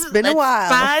Mars. It's been a Let's while.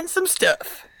 Find some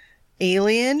stuff.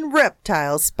 Alien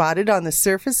reptiles spotted on the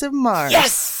surface of Mars.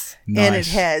 Yes. And it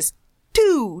Nice. has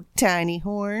 2 tiny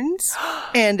horns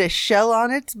and a shell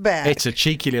on its back. It's a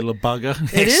cheeky little bugger.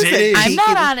 It is a I'm cheeky-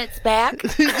 not on its back.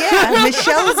 Yeah,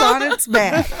 Michelle's on its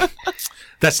back.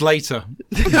 That's later.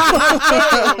 Friday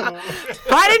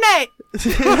night.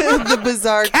 The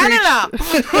bizarre creature. Canada.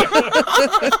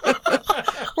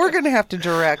 We're going to have to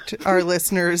direct our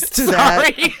listeners to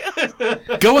that.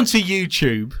 Sorry. Go onto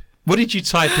YouTube. What did you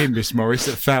type in, Miss Morris,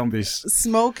 that found this?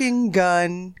 Smoking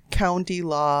gun county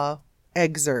law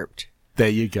excerpt. There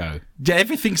you go. Yeah,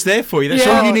 everything's there for you. That's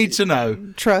Yeah. all you need to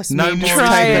know. Trust No me, more just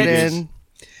type it excuses. in.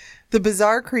 The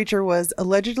bizarre creature was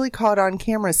allegedly caught on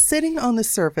camera sitting on the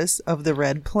surface of the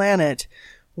red planet.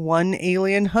 One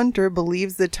alien hunter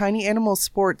believes the tiny animal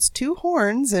sports 2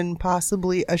 horns and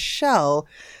possibly a shell,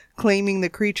 claiming the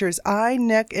creature's eye,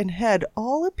 neck, and head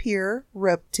all appear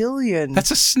reptilian.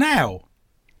 That's a snail.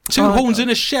 2 horns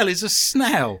and a shell is a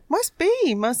snail. Must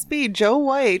be. Joe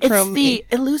White It's from the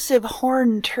elusive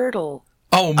horned turtle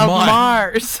Oh, of my.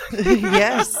 Mars.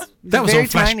 yes, That was very on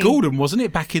Flash tiny. Gordon, wasn't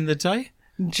it, back in the day?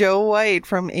 Joe White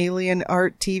from Alien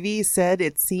Art TV said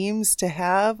it seems to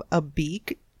have a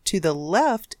beak to the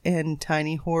left and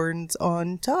tiny horns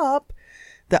on top.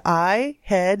 The eye,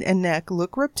 head, and neck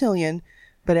look reptilian,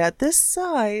 but at this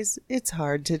size, it's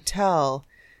hard to tell.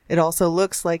 It also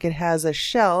looks like it has a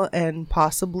shell and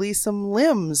possibly some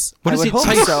limbs. What I does would it hope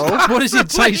taste? so. What does it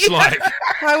taste like?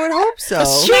 I would hope so.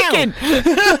 Chicken.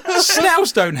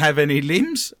 Snails don't have any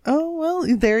limbs. Oh, well,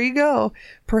 there you go.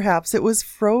 Perhaps it was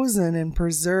frozen and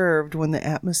preserved when the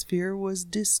atmosphere was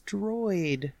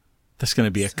destroyed. That's going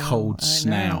to be a cold I know.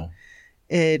 snail.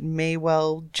 It may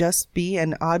well just be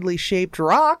an oddly shaped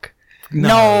rock,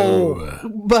 No.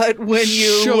 but when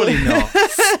you Surely not.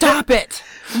 Stop it.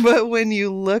 but when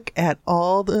you look at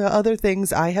all the other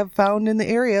things I have found in the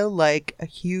area, like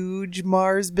huge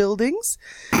Mars buildings,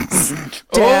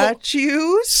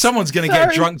 statues, Someone's going to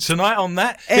get drunk tonight on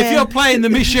that. If And- you're playing the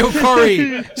Michelle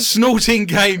Corrie snorting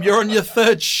game, you're on your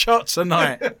 3rd shot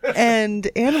tonight. and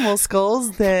animal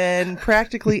skulls, then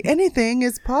practically anything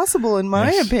is possible, in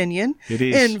my Yes, opinion. it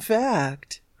is. In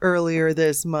fact, earlier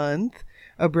this month,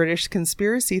 a British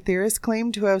conspiracy theorist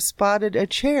claimed to have spotted a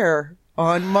chair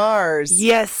on Mars.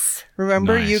 Yes.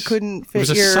 Remember, Nice. you couldn't It fit was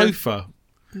a your sofa.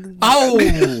 Oh!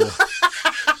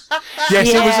 Yes,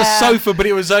 it was a Yeah. sofa, but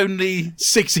it was only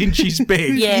 6 inches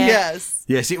big. Yeah. Yes,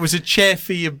 Yes, it was a chair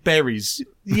for your berries.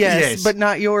 yes, but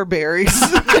not your berries.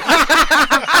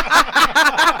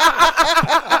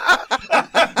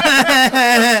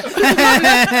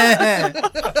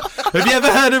 Have you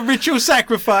ever heard of ritual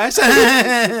sacrifice?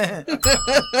 Good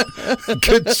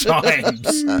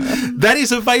times. That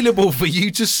is available for you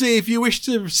to see if you wish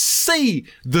to see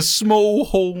the small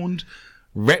horned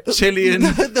reptilian.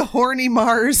 The horny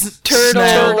Mars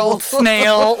Turtle.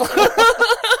 Snail.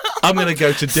 I'm going to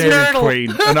go to Dairy Snurtle.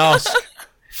 Queen and ask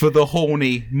for the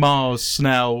horny Mars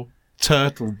snail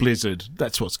turtle blizzard.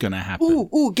 That's what's going to happen.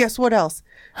 Ooh, guess what else?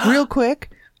 Real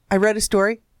quick, I read a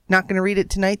story. Not going to read it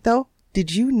tonight, though.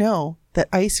 Did you know that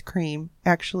ice cream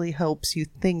actually helps you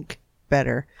think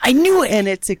better? I knew it. And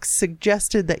it's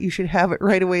suggested that you should have it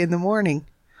right away in the morning.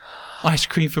 Ice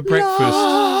cream for breakfast.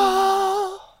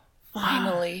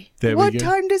 Finally. There What we go.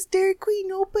 time does Dairy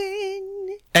Queen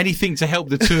open? Anything to help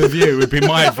the 2 of you would be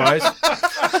my advice.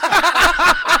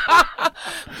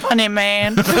 Funny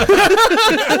man.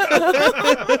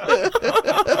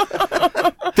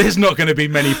 There's not going to be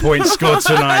many points scored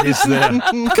tonight, is there?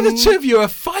 Look at the 2 of you are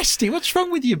feisty. What's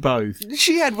wrong with you both?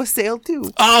 She had wassail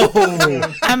too.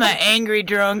 Oh, I'm an angry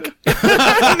drunk.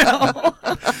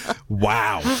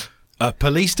 wow. A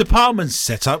police department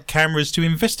set up cameras to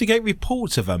investigate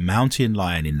reports of a mountain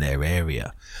lion in their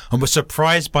area and were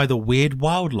surprised by the weird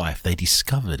wildlife they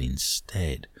discovered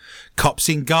instead. Cops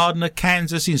in Gardner,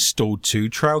 Kansas installed 2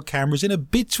 trail cameras in a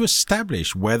bid to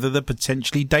establish whether the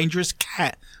potentially dangerous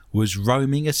cat was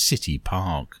roaming a city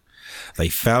park. They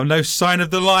found no sign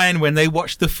of the lion when they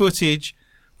watched the footage,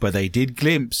 but they did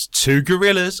glimpse 2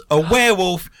 gorillas, a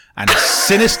werewolf, and a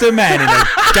sinister man in a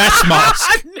gas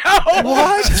mask.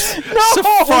 What? It's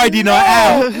a Friday night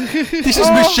out. This is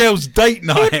Michelle's date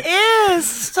night. It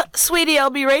is. Sweetie, I'll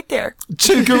be right there.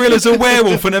 2 gorillas, a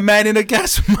werewolf, and a man in a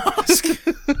gas mask.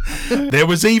 There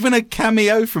was even a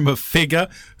cameo from a figure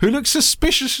who looked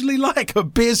suspiciously like a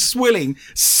beer-swilling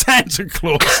Santa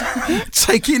Claus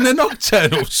taking a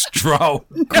nocturnal stroll.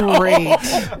 Great.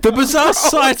 The bizarre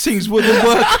sightings were the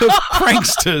work of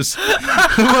pranksters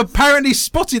who apparently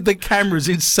spotted the cameras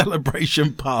in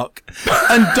Celebration Park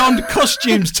and donned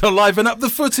costumes to liven up the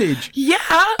footage. Yeah.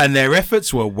 And their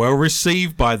efforts were well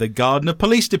received by the Gardner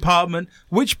Police Department,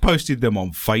 which posted them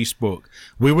on Facebook.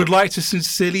 We would like to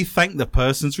sincerely thank the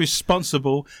persons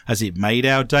responsible, as it made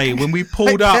our day when we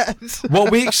pulled up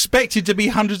what we expected to be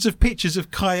hundreds of pictures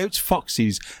of coyotes,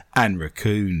 foxes and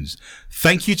raccoons.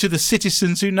 Thank you to the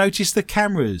citizens who noticed the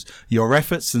cameras. Your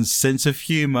efforts and sense of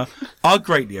humour are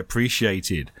greatly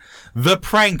appreciated. The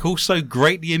prank also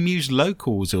greatly amused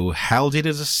locals who hailed it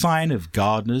as a sign of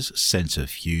Gardner's sense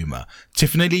of humour.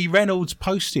 Tiffany Lee Reynolds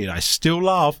posted, "I still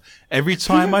laugh every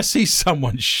time I see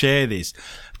someone share this."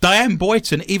 Diane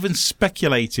Boyton even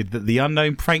speculated that the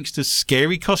unknown prankster's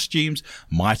scary costumes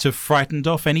might have frightened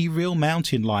off any real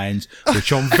mountain lions,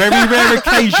 which on very rare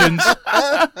occasions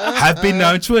have been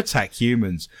known to attack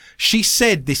humans. She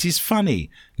said, "This is funny.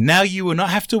 Now you will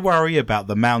not have to worry about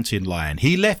the mountain lion.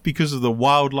 He left because of the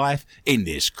wildlife in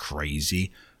this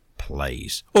crazy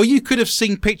place." Or you could have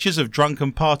seen pictures of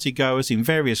drunken partygoers in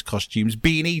various costumes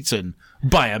being eaten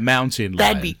by a mountain lion.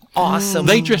 That'd be awesome.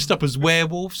 They dressed up as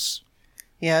werewolves.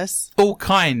 Yes. All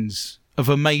kinds of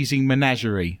amazing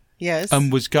menagerie. Yes.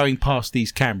 And was going past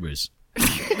these cameras.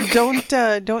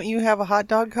 Don't you have a hot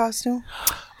dog costume?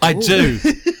 I do.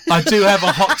 I do have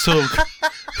a hot dog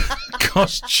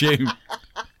costume.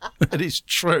 That is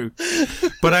true.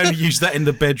 But I only use that in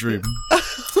the bedroom.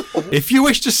 If you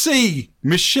wish to see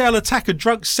Michelle attack a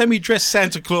drunk semi-dressed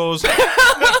Santa Claus,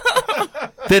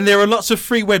 then there are lots of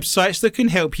free websites that can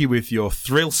help you with your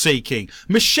thrill seeking.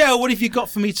 Michelle, what have you got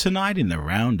for me tonight in the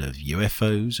round of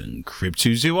UFOs and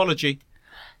cryptozoology?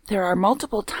 There are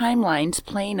multiple timelines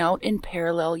playing out in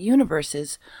parallel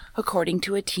universes, according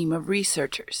to a team of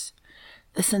researchers.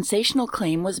 The sensational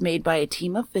claim was made by a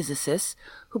team of physicists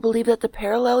who believe that the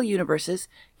parallel universes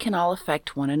can all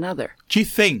affect one another. Do you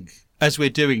think, as we're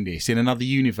doing this in another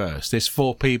universe, there's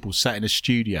 4 people sat in a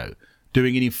studio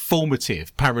doing an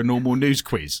informative paranormal news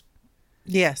quiz?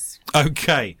 Yes.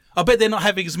 Okay. I bet they're not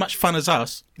having as much fun as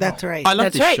us. That's right. I love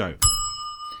That's this right. show.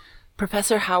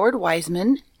 Professor Howard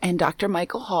Wiseman and Dr.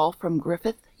 Michael Hall from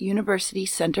Griffith University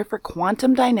Center for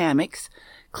Quantum Dynamics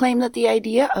claim that the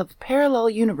idea of parallel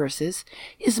universes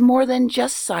is more than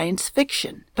just science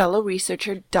fiction. Fellow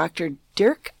researcher Dr.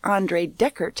 Dirk Andre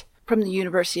Deckert from the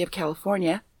University of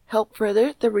California helped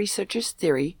further the researchers'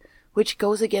 theory, which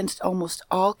goes against almost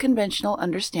all conventional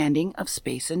understanding of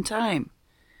space and time.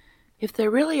 If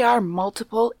there really are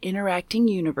multiple interacting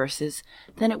universes,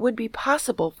 then it would be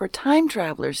possible for time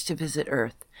travelers to visit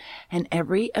Earth, and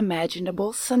every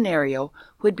imaginable scenario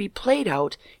would be played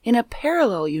out in a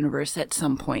parallel universe at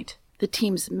some point. The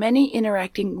team's many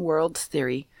interacting worlds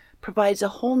theory provides a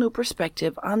whole new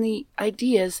perspective on the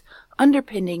ideas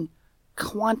underpinning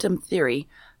quantum theory,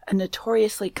 a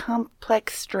notoriously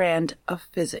complex strand of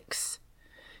physics.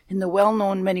 In the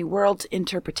well-known many worlds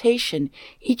interpretation,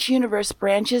 each universe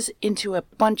branches into a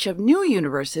bunch of new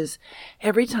universes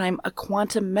every time a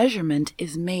quantum measurement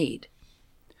is made.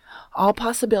 All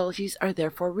possibilities are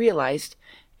therefore realized.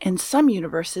 In some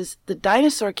universes, the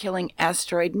dinosaur-killing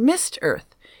asteroid missed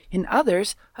Earth. In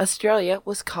others, Australia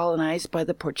was colonized by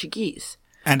the Portuguese.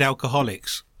 And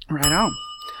alcoholics. Right on.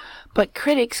 But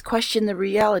critics question the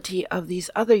reality of these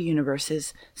other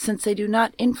universes since they do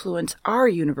not influence our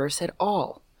universe at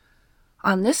all.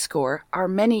 On this score, our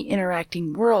many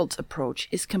interacting worlds approach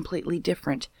is completely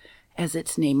different, as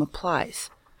its name implies.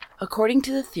 According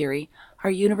to the theory, our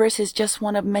universe is just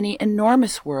one of many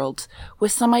enormous worlds,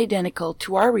 with some identical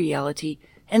to our reality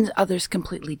and others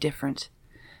completely different.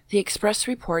 The Express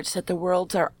reports that the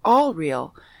worlds are all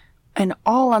real and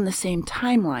all on the same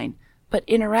timeline, but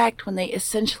interact when they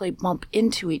essentially bump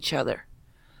into each other.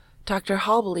 Dr.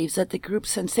 Hall believes that the group's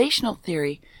sensational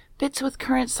theory fits with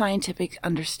current scientific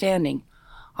understanding,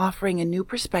 offering a new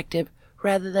perspective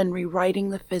rather than rewriting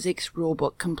the physics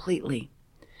rulebook completely.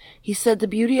 He said the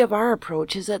beauty of our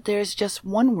approach is that there is just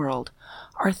one world.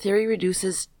 Our theory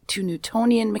reduces to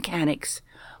Newtonian mechanics.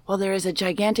 While there is a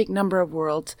gigantic number of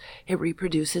worlds, it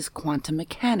reproduces quantum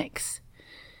mechanics.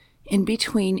 In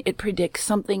between, it predicts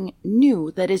something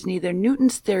new that is neither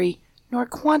Newton's theory nor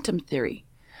quantum theory.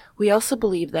 We also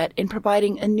believe that in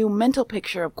providing a new mental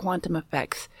picture of quantum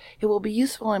effects, it will be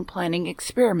useful in planning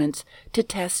experiments to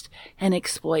test and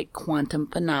exploit quantum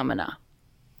phenomena.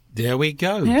 There we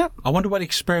go. Yep. I wonder what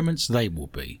experiments they will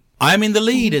be. I'm in the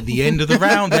lead at the end of the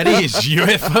round. That is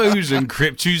UFOs and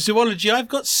cryptozoology. I've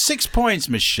got 6 points.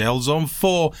 Michelle's on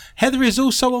 4. Heather is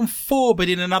also on 4, but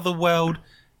in another world,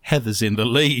 Heather's in the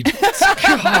lead.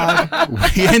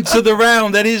 We enter the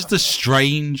round that is the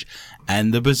strange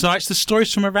and the bizarre. It's the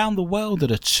stories from around the world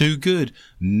that are too good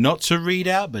not to read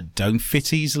out, but don't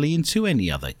fit easily into any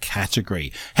other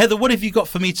category. Heather, what have you got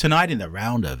for me tonight in the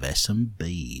round of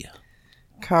S&B?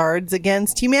 Cards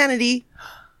Against Humanity.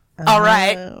 All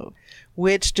right.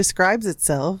 Which describes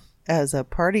itself as a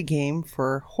party game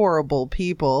for horrible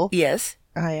people. Yes.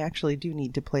 I actually do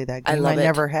need to play that game. I love it.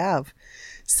 Never have.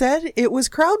 Said it was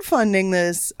crowdfunding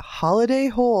this holiday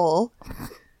hole,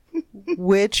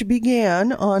 which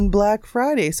began on Black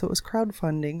Friday. So it was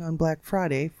crowdfunding on Black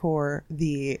Friday for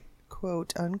the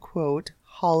quote-unquote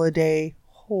holiday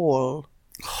hole.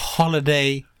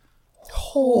 Holiday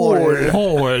Hole.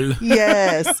 hole.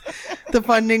 Yes. The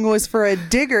funding was for a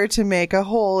digger to make a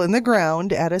hole in the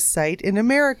ground at a site in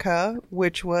America,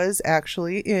 which was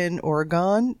actually in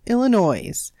Oregon,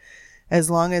 Illinois. As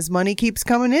long as money keeps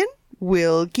coming in,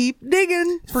 we'll keep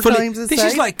digging, proclaims the This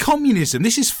site. is like communism.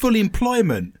 This is full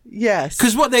employment. Yes.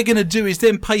 Because what they're going to do is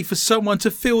then pay for someone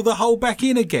to fill the hole back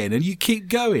in again, and you keep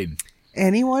going.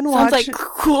 Anyone Sounds watch? like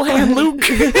Cool Hand Luke.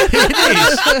 It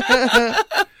is.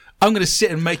 I'm going to sit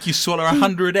and make you swallow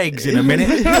 100 eggs in a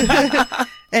minute.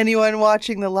 Anyone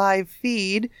watching the live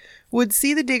feed would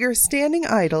see the digger standing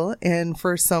idle and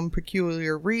for some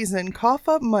peculiar reason cough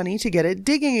up money to get it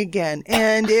digging again.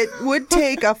 And it would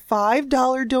take a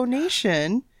 $5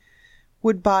 donation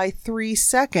would buy 3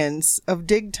 seconds of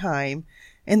dig time,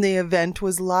 and the event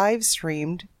was live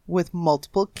streamed with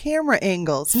multiple camera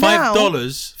angles.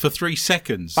 $5 for 3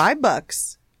 seconds.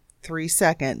 $5, 3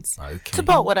 seconds. Okay. It's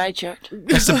about what I charge.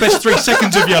 That's the best 3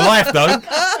 seconds of your life, though.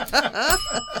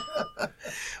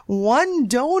 One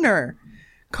donor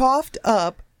coughed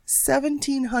up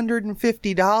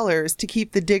 $1,750 to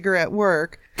keep the digger at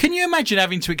work. Can you imagine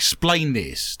having to explain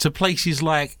this to places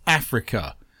like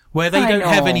Africa, where they I don't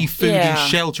have know. any food Yeah. and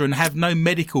shelter and have no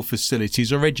medical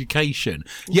facilities or education?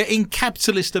 Yet in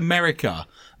capitalist America,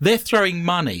 they're throwing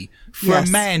money for Yes.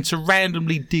 a man to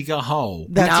randomly dig a hole.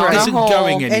 That's Now right. the Isn't hole.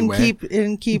 going And anywhere. keep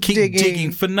digging.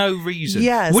 digging. for no reason.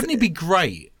 Yes. Wouldn't it be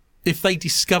great if they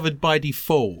discovered by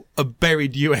default a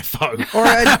buried UFO?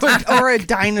 or a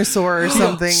dinosaur or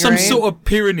something, Some right? sort of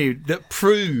pyramid that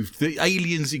proved that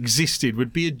aliens existed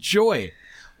would be a joy.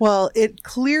 Well, it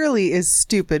clearly is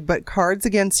stupid, but Cards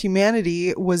Against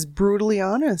Humanity was brutally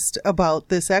honest about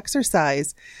this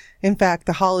exercise. In fact,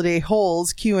 the Holiday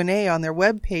Holes Q&A on their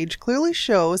webpage clearly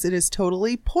shows it is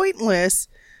totally pointless,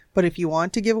 but if you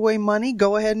want to give away money,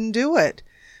 go ahead and do it.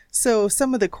 So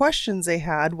some of the questions they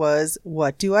had was,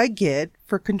 what do I get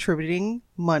for contributing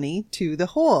money to the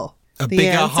hole? A The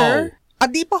bigger answer, hole. a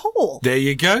deeper hole. There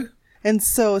you go. And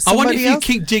so I wonder somebody if you else...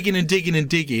 keep digging and digging and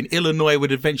digging, Illinois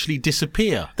would eventually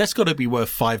disappear. That's got to be worth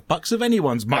 $5 of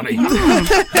anyone's money.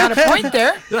 Got a point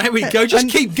there. There we go. Just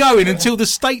keep going until the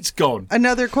state's gone.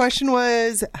 Another question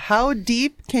was, how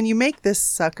deep can you make this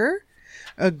sucker?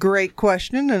 A great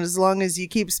question, and as long as you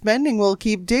keep spending, we'll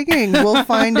keep digging. We'll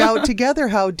find out together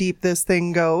how deep this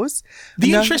thing goes.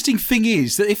 The No- interesting thing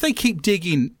is that if they keep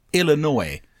digging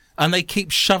Illinois and they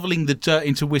keep shoveling the dirt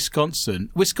into Wisconsin,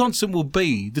 Wisconsin will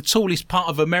be the tallest part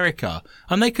of America,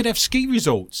 and they could have ski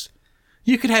resorts.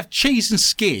 You could have cheese and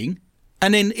skiing,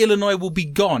 and then Illinois will be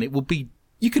gone. It will be,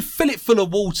 you could fill it full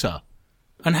of water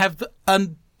and have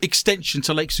an extension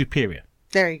to Lake Superior.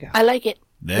 There you go. I like it.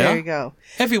 There you go.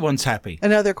 Everyone's happy.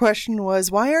 Another question was,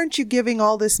 why aren't you giving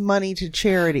all this money to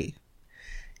charity?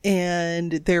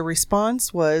 And their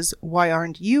response was, why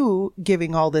aren't you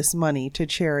giving all this money to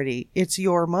charity? It's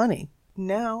your money.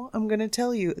 Now, I'm going to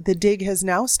tell you, the dig has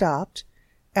now stopped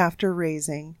after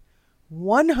raising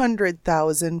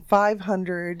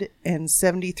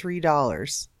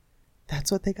 $100,573.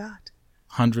 That's what they got.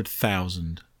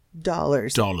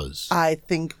 $100,000. I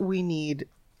think we need,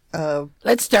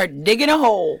 Let's start digging a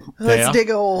hole. let's There. dig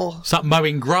a hole. Start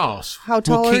mowing grass. How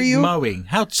tall we'll are keep you? Mowing.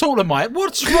 How tall am I?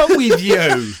 What's wrong with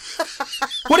you?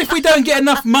 What if we don't get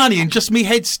enough money and just me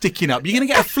head sticking up? You're going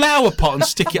to get a flower pot and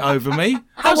stick it over me?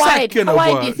 How's that going to How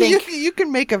wide work? do you think? You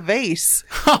can make a vase.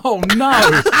 Oh,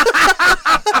 no.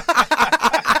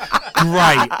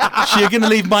 Great. So you're going to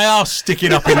leave my arse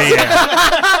sticking up in the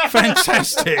air.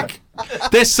 Fantastic.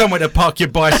 There's somewhere to park your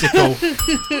bicycle.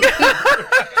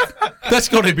 That's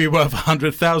got to be worth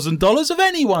 $100,000 of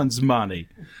anyone's money.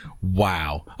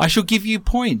 Wow. I shall give you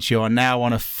points. You are now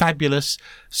on a fabulous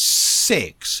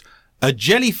 6. A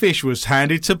jellyfish was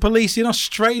handed to police in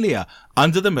Australia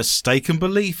under the mistaken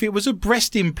belief it was a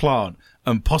breast implant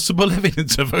and possible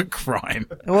evidence of a crime.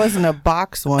 It wasn't a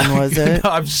box one, was it?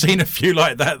 I've seen a few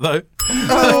like that, though.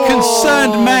 A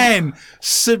concerned man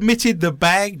submitted the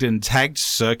bagged and tagged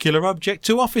circular object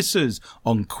to officers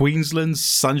on Queensland's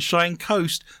Sunshine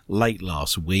Coast late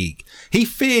last week. He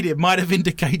feared it might have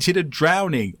indicated a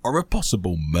drowning or a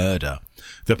possible murder.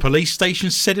 The police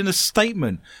station said in a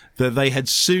statement that they had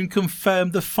soon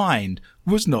confirmed the find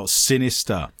was not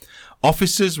sinister.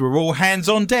 Officers were all hands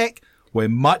on deck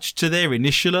when, much to their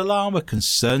initial alarm, a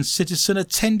concerned citizen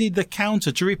attended the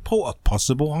counter to report a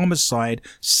possible homicide,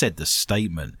 said the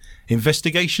statement.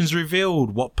 Investigations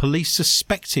revealed what police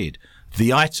suspected.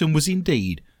 The item was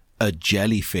indeed a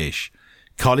jellyfish.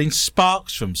 Colin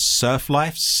Sparks from Surf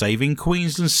Life Saving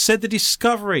Queensland said the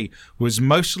discovery was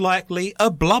most likely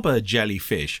a blubber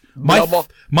jellyfish.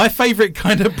 My favourite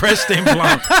kind of breast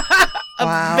implant.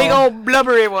 Wow. Big old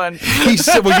blubbery one. He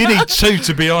said, well, you need 2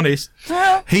 to be honest.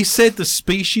 He said the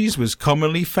species was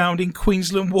commonly found in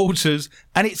Queensland waters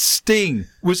and its sting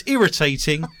was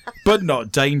irritating but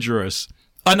not dangerous.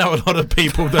 I know a lot of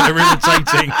people that are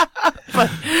irritating,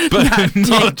 but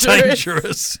not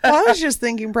dangerous. Well, I was just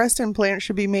thinking breast implants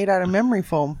should be made out of memory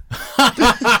foam.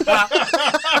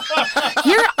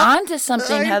 You're onto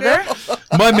something, Heather.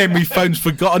 My memory phone's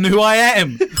forgotten who I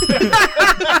am.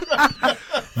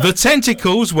 The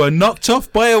tentacles were knocked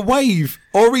off by a wave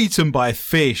or eaten by a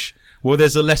fish. Well,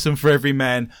 there's a lesson for every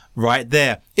man right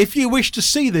there. If you wish to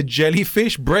see the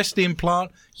jellyfish breast implant,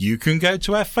 you can go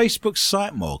to our Facebook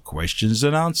site, More Questions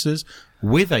and Answers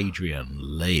with Adrian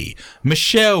Lee.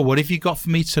 Michelle, what have you got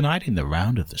for me tonight in the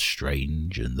round of the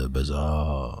strange and the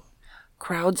bizarre?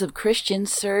 Crowds of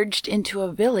Christians surged into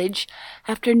a village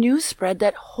after news spread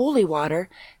that holy water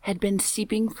had been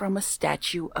seeping from a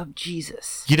statue of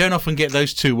Jesus. You don't often get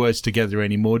those 2 words together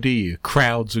anymore, do you?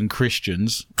 Crowds and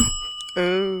Christians.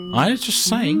 I was just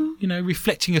saying,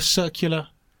 reflecting a circular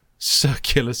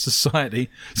society.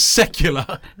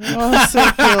 Secular. Oh,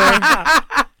 circular.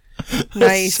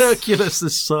 Nice. Circular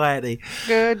society.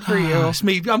 Good for you. It's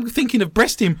me. I'm thinking of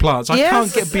breast implants. I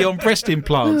can't get beyond breast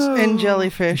implants. And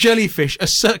jellyfish. Jellyfish, a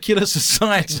circular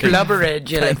society. Blubbery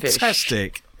jellyfish.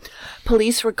 Fantastic.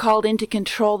 Police were called in to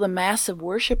control the mass of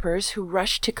worshippers who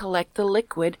rushed to collect the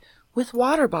liquid with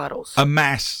water bottles. A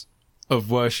mass of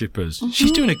worshippers.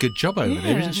 She's doing a good job over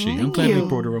there, isn't she? I'm glad we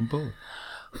brought her on board.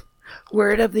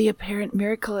 Word of the apparent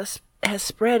miracle has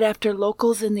spread after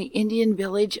locals in the Indian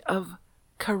village of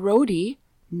Karodi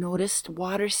noticed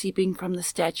water seeping from the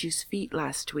statue's feet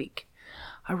last week.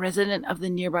 A resident of the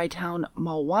nearby town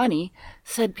Malwani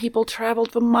said people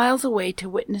traveled from miles away to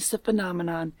witness the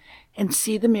phenomenon and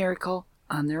see the miracle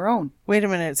on their own. Wait a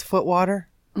minute, it's foot water?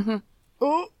 Mm-hmm.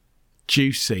 Oh.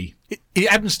 Juicy. It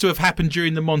happens to have happened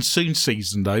during the monsoon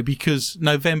season, though, because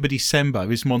November,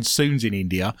 December is monsoons in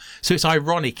India. So it's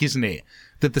ironic, isn't it,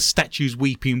 that the statues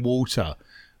weep in water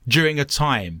during a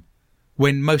time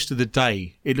when most of the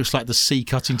day it looks like the sea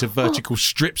cut into vertical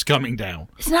strips coming down.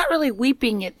 It's not really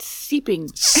weeping, it's seeping.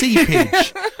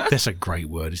 Seepage. That's a great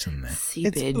word, isn't it?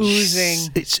 Seepage. It's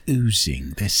oozing. It's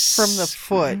oozing. There's From the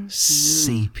foot.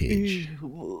 seepage.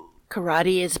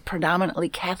 Karadi is a predominantly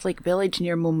Catholic village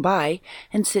near Mumbai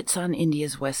and sits on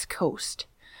India's west coast.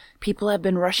 People have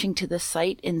been rushing to the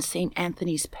site in St.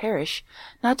 Anthony's Parish,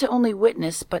 not to only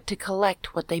witness, but to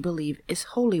collect what they believe is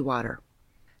holy water.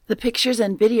 The pictures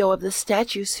and video of the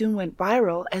statue soon went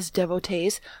viral as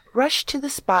devotees rushed to the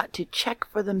spot to check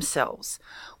for themselves.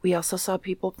 We also saw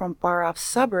people from far-off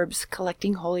suburbs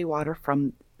collecting holy water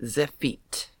from the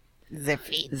feet. The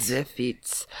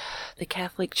feet. The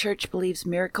Catholic Church believes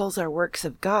miracles are works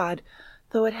of God,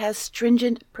 though it has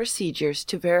stringent procedures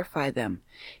to verify them.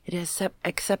 It has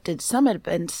accepted some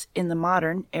events in the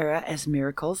modern era as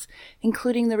miracles,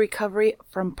 including the recovery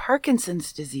from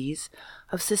Parkinson's disease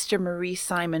of Sister Marie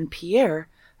Simon Pierre,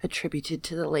 attributed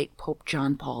to the late Pope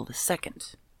John Paul II.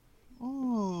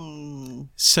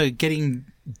 So getting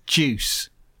juice,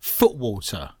 foot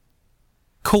water,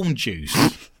 corn juice,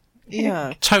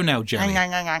 Yeah. toenail jelly,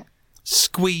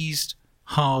 squeezed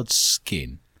hard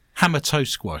skin, hammer toe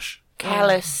squash,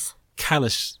 Callus.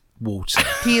 callus water.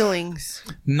 Peelings.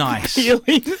 Nice.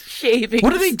 Shaving.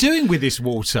 What are they doing with this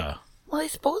water? Well, I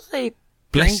suppose they...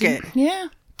 Bless Drink you. it. Yeah.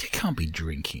 They can't be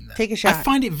drinking that. Take a I shot.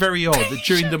 find it very odd that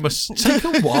during the... Take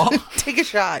a what? Take a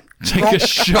shot. Take a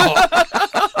shot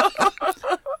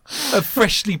of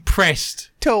freshly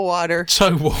pressed Toe water.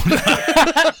 toe water.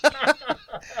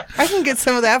 I can get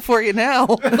some of that for you now.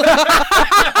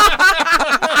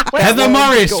 Heather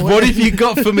Morris, what have you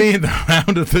got for me in the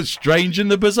round of the strange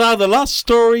and the bizarre? The last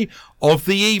story of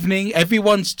the evening.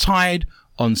 Everyone's tied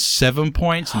on 7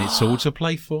 points, and it's all to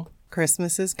play for.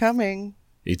 Christmas is coming.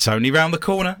 It's only round the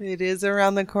corner. It is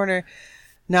around the corner.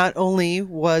 Not only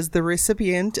was the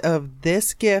recipient of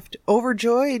this gift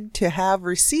overjoyed to have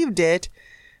received it,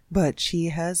 but she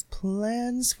has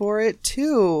plans for it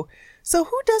too. So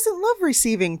who doesn't love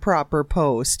receiving proper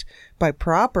post? By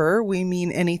proper, we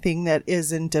mean anything that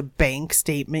isn't a bank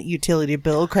statement, utility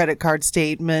bill, credit card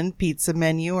statement, pizza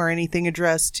menu, or anything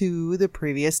addressed to the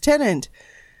previous tenant.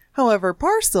 However,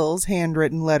 parcels,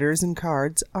 handwritten letters, and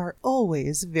cards are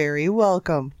always very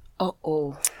welcome.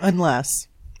 Uh-oh. Unless,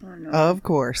 of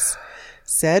course,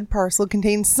 said parcel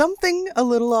contains something a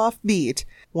little offbeat.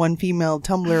 One female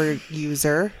Tumblr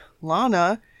user,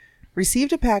 Lana,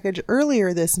 received a package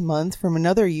earlier this month from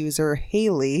another user,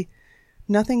 Haley.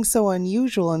 Nothing so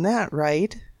unusual in that,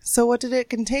 right? So what did it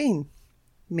contain?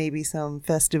 Maybe some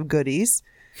festive goodies,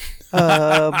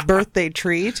 a birthday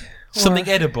treat. Something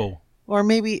edible. Or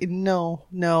maybe, no,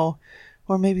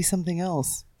 or maybe something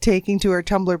else. Taking to her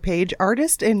Tumblr page,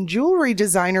 artist and jewelry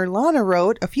designer Lana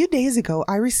wrote, "A few days ago,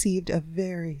 I received a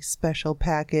very special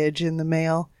package in the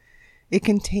mail. It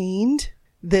contained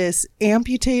this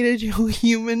amputated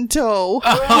human toe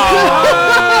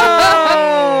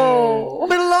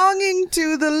belonging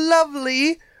to the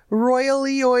lovely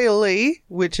Royally Oily,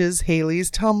 which is Haley's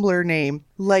Tumblr name.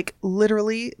 Like,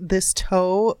 literally, this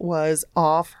toe was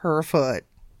off her foot.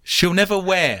 She'll never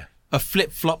wear a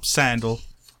flip-flop sandal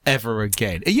ever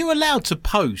again. Are you allowed to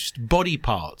post body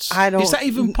parts? Is that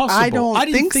even possible? I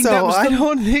don't think so. I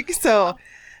don't think so.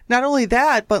 Not only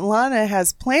that, but Lana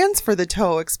has plans for the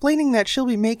toe, explaining that she'll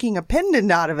be making a pendant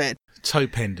out of it. Toe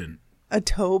pendant. A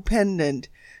toe pendant.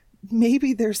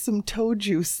 Maybe there's some toe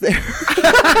juice there.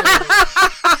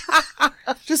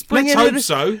 Just Let's hope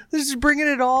so. Just bringing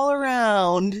it all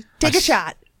around. Take a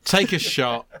shot. Take a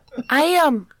shot. I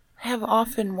have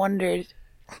often wondered.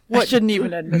 I shouldn't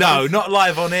even admit No, this. not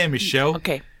live on air, Michelle.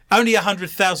 Okay. Only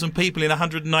 100,000 people in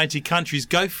 190 countries.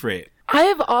 Go for it. I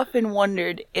have often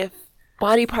wondered if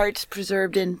body parts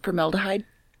preserved in formaldehyde.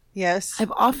 Yes.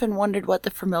 I've often wondered what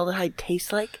the formaldehyde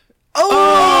tastes like.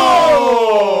 Oh!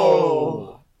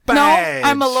 Bad. No,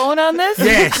 I'm alone on this?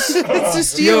 Yes. It's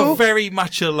just you. You're very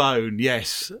much alone,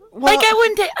 yes. Like, I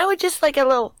wouldn't I would just like a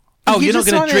little... Oh, You you're not just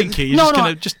going to wanna- drink it. You're No, just no.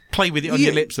 going to just play with it on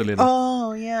your lips a little.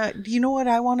 Oh, yeah. Do you know what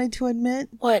I wanted to admit?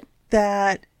 What?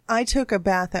 That I took a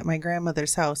bath at my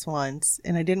grandmother's house once,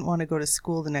 and I didn't want to go to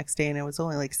school the next day, and it was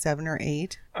only like 7 or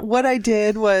 8. What I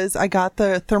did was I got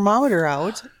the thermometer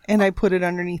out, and I put it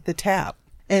underneath the tap.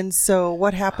 And so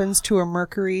what happens to a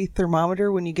mercury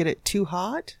thermometer when you get it too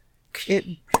hot? It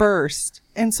burst.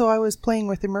 And so I was playing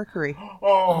with the mercury.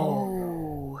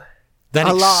 That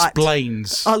a lot.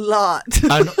 explains A lot.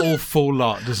 an awful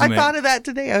lot, doesn't I it? thought of that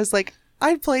today. I was like,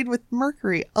 I played with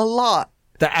mercury a lot.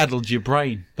 That addled your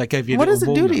brain. That gave you a What little does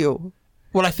it do to walnut. you?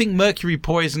 Well, I think mercury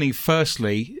poisoning,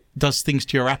 firstly, does things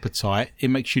to your appetite. It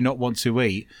makes you not want to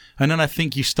eat. And then I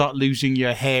think you start losing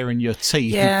your hair and your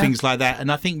teeth Yeah. and things like that.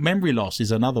 And I think memory loss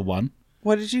is another one.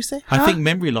 What did you say? I think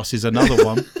memory loss is another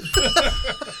one.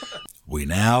 We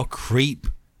now creep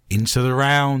into the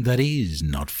round that is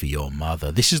not for your mother.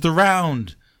 This is the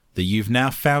round that you've now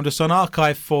found us on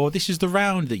archive for. This is the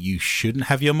round that you shouldn't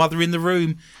have your mother in the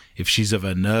room if she's of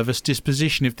a nervous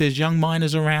disposition. If there's young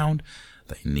minors around,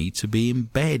 they need to be in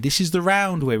bed. This is the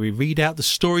round where we read out the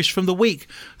stories from the week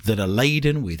that are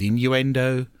laden with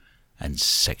innuendo and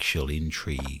sexual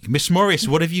intrigue. Miss Morris,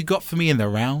 what have you got for me in the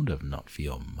round of Not For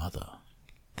Your Mother?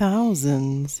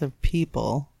 Thousands of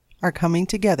people are coming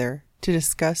together to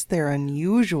discuss their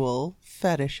unusual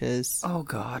fetishes. Oh,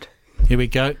 God. Here we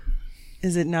go.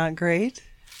 Is it not great?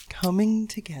 Coming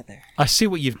together. I see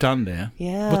what you've done there.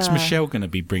 Yeah. What's Michelle going to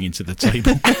be bringing to the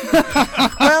table?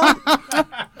 Well,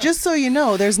 just so you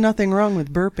know, there's nothing wrong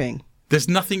with burping. There's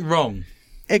nothing wrong.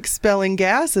 Expelling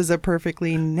gas is a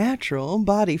perfectly natural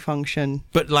body function.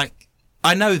 But, like,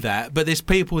 I know that, but there's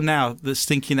people now that's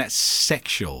thinking that's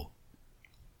sexual.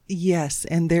 Yes,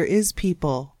 and there is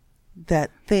people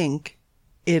that think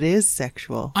it is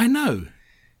sexual. I know.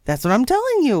 That's what I'm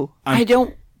telling you. I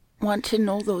don't want to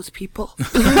know those people.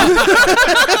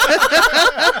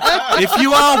 If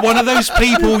you are one of those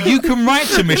people, you can write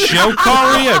to Michelle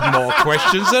Corey and more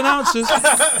questions than answers.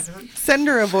 Send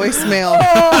her a voicemail.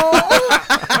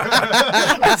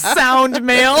 Sound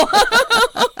mail.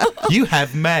 You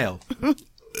have mail.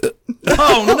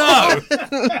 Oh,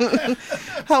 no.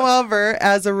 However,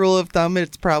 as a rule of thumb,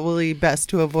 it's probably best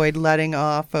to avoid letting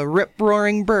off a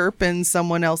rip-roaring burp in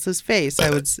someone else's face. I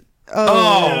would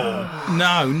Oh,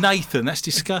 no, Nathan, that's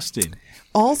disgusting.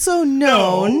 Also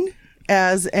known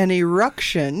as an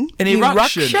eruction. An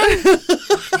eruption?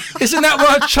 Isn't that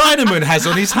what a Chinaman has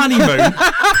on his honeymoon?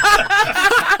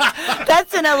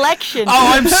 That's an election.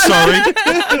 Oh, I'm sorry.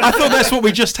 I thought that's what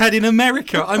we just had in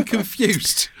America. I'm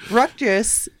confused.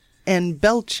 Ruckus and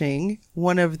belching,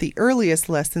 one of the earliest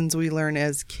lessons we learn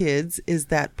as kids is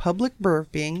that public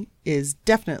burping is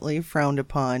definitely frowned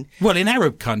upon. Well, in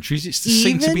Arab countries, it's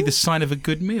seen to be the sign of a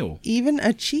good meal. Even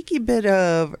a cheeky bit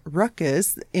of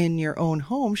ruckus in your own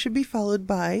home should be followed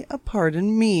by a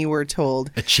pardon me, we're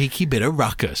told. A cheeky bit of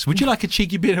ruckus. Would you like a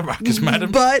cheeky bit of ruckus,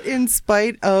 madam? But in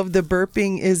spite of the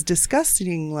burping is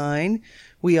disgusting line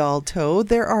we all toe,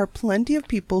 there are plenty of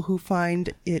people who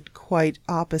find it quite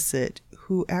opposite,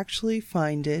 who actually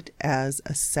find it as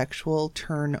a sexual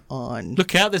turn on.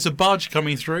 Look out, there's a barge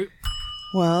coming through.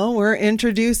 Well, we're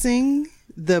introducing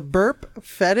the Burp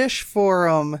Fetish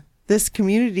Forum. This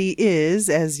community is,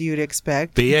 as you'd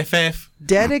expect, BFF,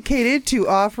 dedicated to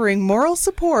offering moral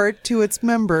support to its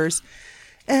members,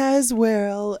 as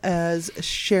well as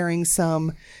sharing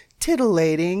some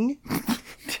titillating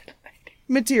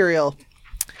material.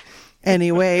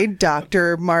 Anyway,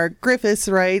 Dr. Mark Griffiths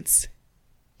writes,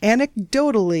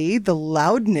 anecdotally, the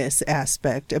loudness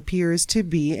aspect appears to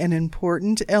be an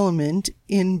important element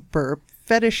in burp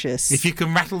fetishists. if you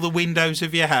can rattle the windows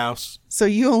of your house. So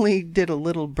you only did a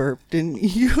little burp, didn't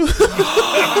you?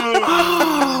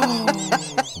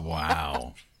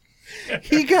 Wow.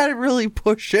 He got to really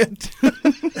push it.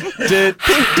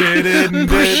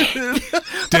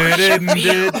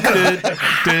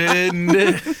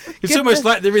 It's almost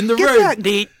like they're in the room.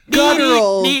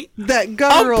 That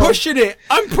guttural.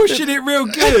 I'm pushing it real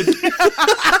good.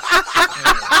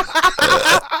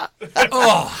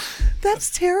 Oh, That's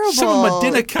terrible. some of my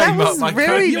dinner came that up. was Like,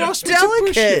 very you asked me delicate. to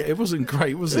push it. It wasn't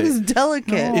great, was It it? was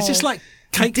delicate. It's just like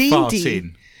cake Dainty.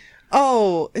 farting.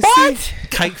 Oh, What? see,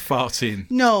 Cake farting.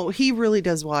 no, he really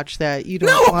does watch that. You don't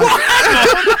No, watch.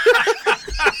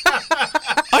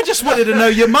 I just wanted to know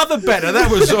your mother better, that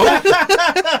was all.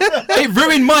 It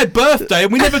ruined my birthday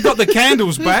and we never got the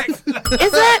candles back. Is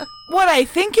that what I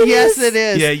think it is? Yes, it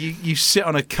is. Yeah, you sit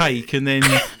on a cake and then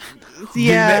you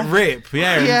Yeah. let rip.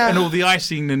 Yeah, Yeah. And all the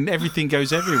icing and everything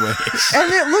goes everywhere.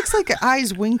 And it looks like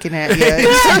eyes winking at you.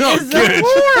 It's not good.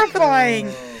 Horrifying.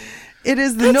 It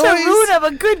is the That's noise. a ruin of a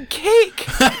good cake.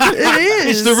 It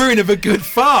is. It's the ruin of a good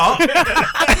fart.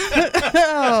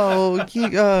 Oh,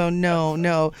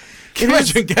 no. Can you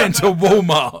imagine going to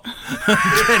Walmart?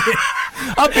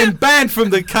 I've been banned from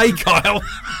the cake aisle.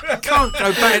 Can't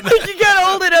go back. You gotta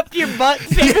hold it up to your butt.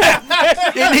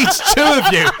 It needs two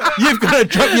of you. You've got to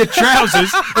drop your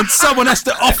trousers and someone has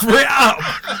to offer it up.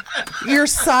 You're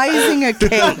sizing a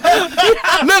cake.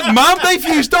 Look, Mum, they've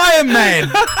used Iron Man.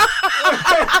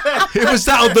 It was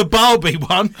that of the Barbie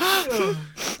one.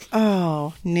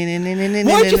 Oh,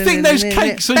 Why do you think those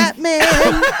cakes are... Batman?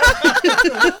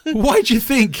 Why do you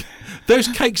think those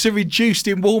cakes are reduced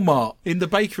in Walmart in the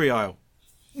bakery aisle?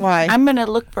 Why? I'm gonna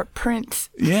look for Prince.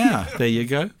 Yeah, there you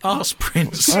go. Ask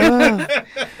Prince.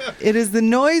 It is the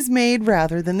noise made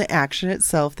rather than the action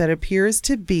itself that appears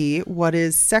to be what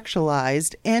is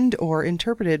sexualized and or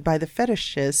interpreted by the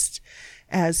fetishist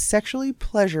as sexually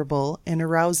pleasurable and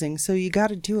arousing. So you got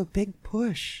to do a big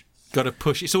push. Got to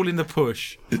push. It's all in the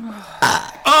push.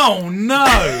 Oh, no.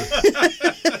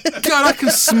 God, I can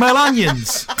smell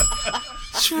onions.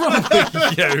 What's wrong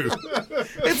with you?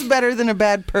 It's better than a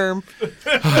bad perm.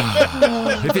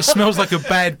 If it smells like a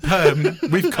bad perm,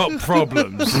 we've got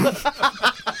problems.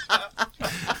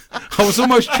 I was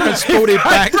almost transported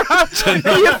back to...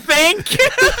 You think?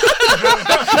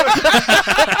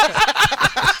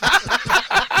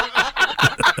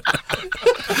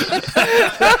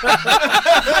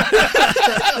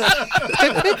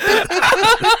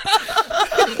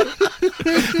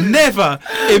 Never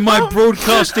in my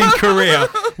broadcasting career,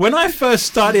 when I first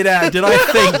started out, did I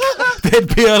think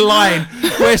there'd be a line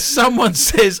where someone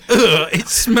says, ugh, it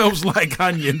smells like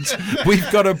onions, we've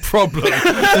got a problem.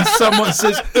 And someone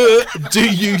says, do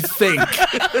you think?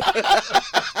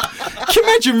 Can you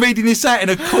imagine reading this out in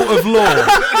a court of law?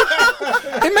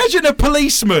 Imagine a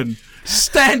policeman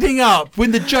standing up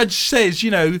when the judge says,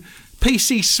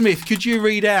 PC Smith, could you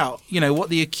read out, what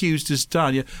the accused has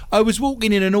done? Yeah. I was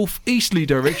walking in a north-easterly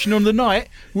direction on the night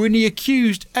when the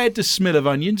accused had the smell of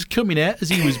onions coming out as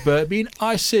he was burping.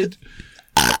 I said,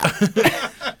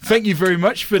 thank you very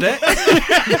much for that.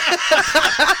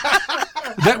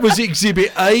 That was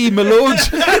Exhibit A, my lord.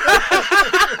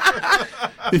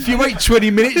 If you wait 20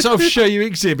 minutes, I'll show you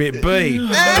Exhibit B.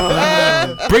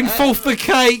 Bring forth the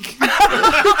cake.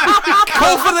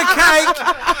 Call for the cake.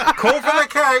 Call for the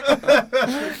cake.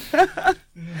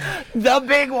 The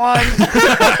big one.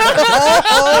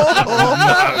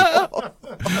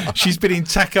 She's been in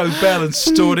Taco Bell and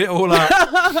stored it all up.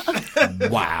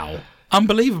 Wow.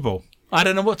 Unbelievable. I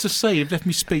don't know what to say. You've left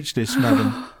me speechless,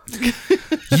 madam.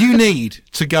 You need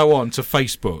to go on to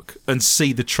Facebook and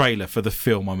see the trailer for the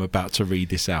film I'm about to read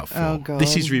this out for. Oh, God.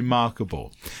 This is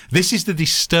remarkable. This is the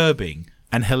disturbing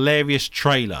and hilarious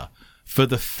trailer for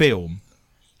the film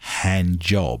Hand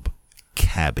Job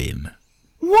Cabin.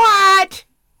 What?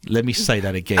 Let me say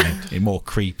that again more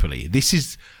creepily. This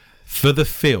is for the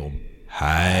film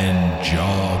Hand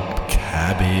Job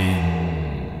Cabin.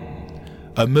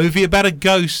 A movie about a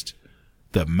ghost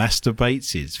that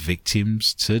masturbates its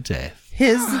victims to death.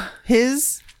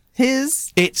 His.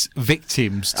 It's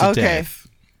victims to death.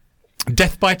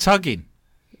 Death by tugging.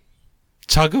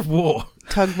 Tug of war.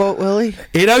 Tug Boat Willie.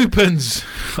 It opens.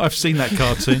 I've seen that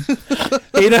cartoon.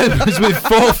 It opens with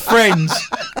 4 friends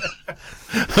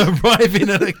arriving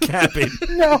at a cabin.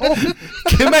 No.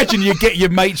 Can you imagine you get your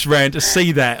mates round to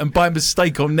see that, and by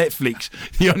mistake on Netflix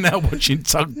you're now watching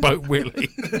Tug Boat Willie,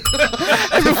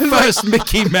 the first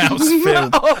Mickey Mouse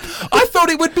film. I thought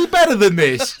it would be better than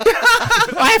this.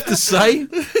 I have to say,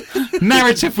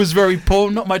 narrative was very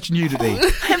poor, not much nudity.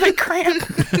 I have a cramp.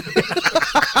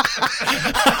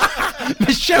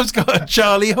 Michelle's got a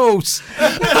Charlie horse.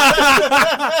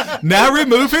 Now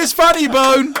remove his funny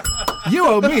bone. You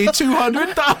owe me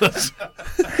 $200.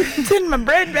 It's in my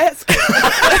bread basket.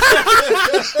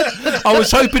 I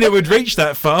was hoping it would reach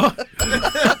that far.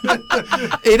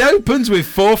 It opens with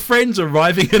 4 friends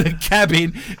arriving at a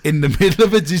cabin in the middle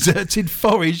of a deserted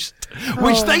forest,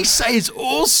 which they say is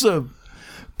awesome.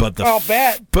 But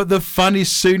the fun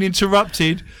is soon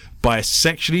interrupted by a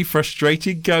sexually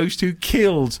frustrated ghost who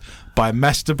killed by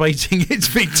masturbating its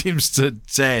victims to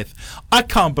death. I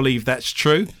can't believe that's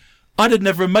true. I'd have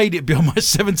never made it beyond my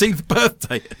 17th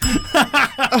birthday.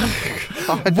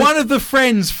 One of the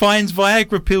friends finds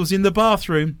Viagra pills in the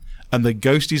bathroom, and the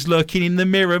ghost is lurking in the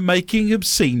mirror making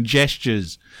obscene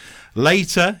gestures.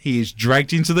 Later, he is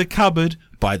dragged into the cupboard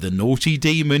by the naughty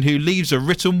demon who leaves a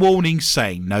written warning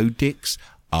saying no dicks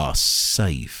are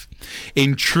safe.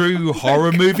 In true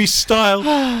horror movie style,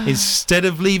 instead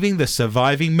of leaving the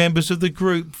surviving members of the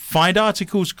group find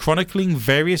articles chronicling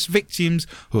various victims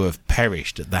who have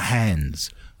perished at the hands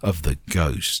of the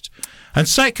ghost. And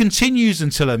so it continues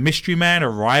until a mystery man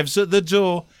arrives at the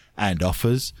door and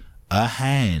offers a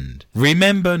hand.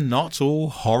 Remember, not all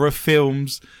horror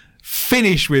films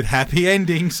finish with happy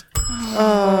endings.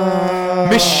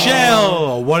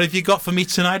 Michelle, what have you got for me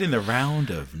tonight in the round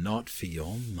of Not For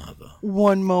Your Mother?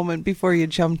 One moment before you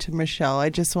jump to Michelle, I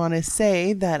just want to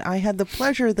say that I had the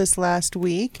pleasure this last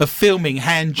week Of filming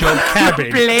Hand Job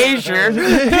Cabin. Pleasure.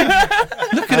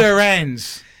 Look at her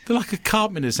hands. They're like a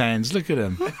carpenter's hands. Look at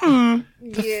them. Look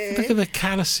at the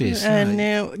calluses.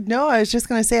 No, I was just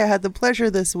going to say I had the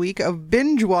pleasure this week of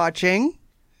binge watching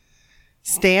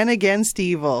Stan Against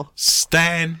Evil.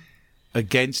 Stan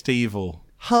Against Evil.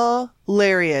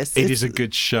 Hilarious. It is a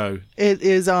good show. It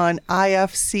is on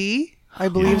IFC. I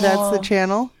believe that's the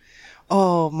channel.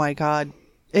 Oh my God.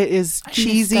 It is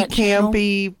cheesy,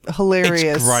 campy,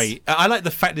 hilarious. It's great. I like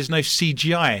the fact there's no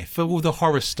CGI for all the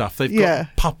horror stuff. They've got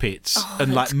puppets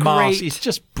and like masks. great. It's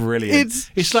just brilliant.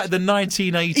 It's like the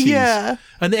 1980s. Yeah.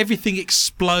 And everything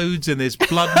explodes and there's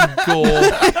blood and gore.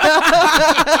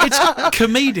 It's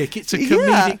comedic. It's a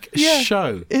comedic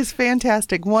show. It's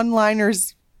fantastic.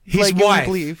 One-liners His like you wouldn't wife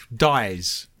believe.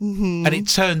 dies. And it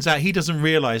turns out he doesn't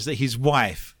realise that his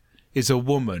wife is a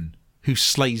woman who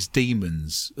slays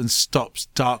demons and stops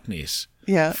darkness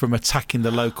from attacking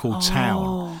the local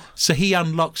town. So he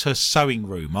unlocks her sewing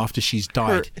room after she's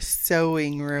died. Her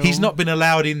sewing room. He's not been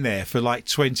allowed in there for like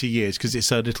 20 years because it's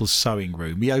her little sewing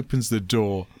room. He opens the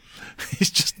door. It's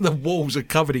just the walls are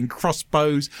covered in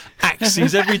crossbows,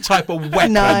 axes, every type of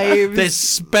weapon. Knives. There's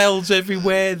spells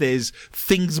everywhere. There's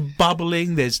things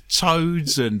bubbling. There's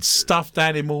toads and stuffed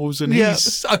animals. And he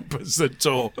opens the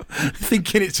door,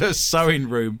 thinking it's her sewing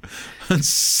room, and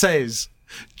says,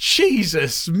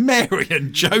 "Jesus, Mary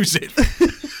and Joseph."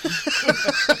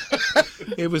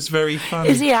 It was very funny.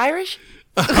 Is he Irish?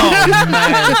 Oh,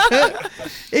 man.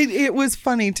 It was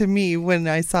funny to me when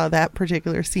I saw that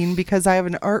particular scene because I have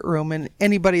an art room, and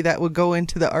anybody that would go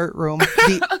into the art room,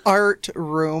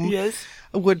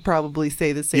 would probably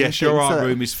say the same thing. Yes, your art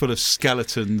room is full of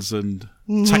skeletons and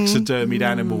taxidermied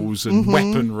animals and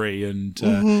weaponry. And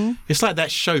it's like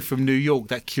that show from New York,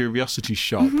 that Curiosity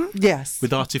Shop. Yes.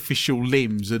 With artificial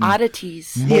limbs and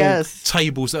Oddities.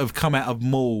 tables that have come out of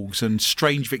morgues and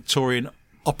strange Victorian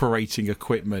operating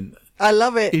equipment. I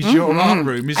love it. is your art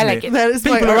room, isn't I like it. That is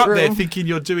my People are art up there room. thinking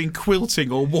you're doing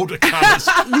quilting or watercolours.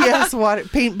 Yes,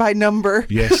 paint by number.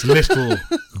 Yes, little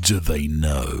do they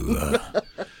know.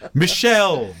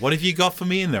 Michelle, what have you got for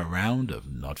me in the round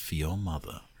of Not For Your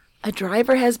Mother? A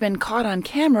driver has been caught on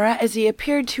camera as he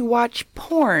appeared to watch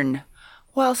porn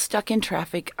while stuck in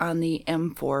traffic on the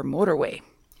M4 motorway.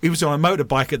 He was on a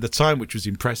motorbike at the time, which was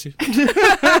impressive.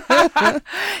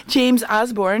 James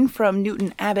Osborne from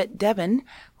Newton Abbot, Devon,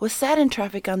 was sat in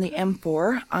traffic on the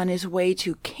M4 on his way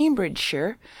to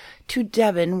Cambridgeshire to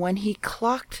Devon when he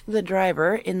clocked the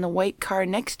driver in the white car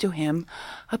next to him,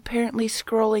 apparently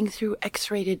scrolling through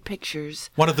X-rated pictures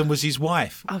One of them was his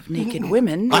wife. of naked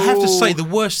women. I have to say, the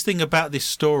worst thing about this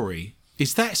story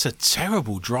is that's a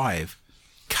terrible drive.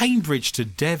 Cambridge to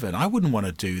Devon. I wouldn't want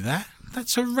to do that.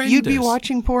 That's horrendous. You'd be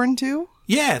watching porn too?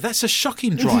 Yeah, that's a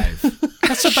shocking drive.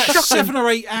 That's about 7 or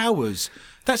 8 hours.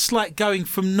 That's like going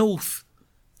from north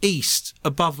east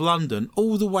above London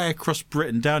all the way across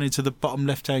Britain down into the bottom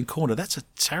left-hand corner. That's a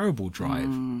terrible drive.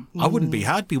 I wouldn't be.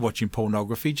 I'd be watching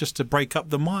pornography just to break up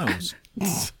the miles.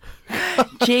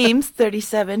 James,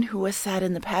 37, who was sat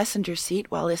in the passenger seat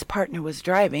while his partner was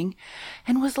driving,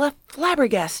 and was left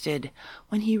flabbergasted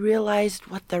when he realized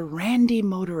what the randy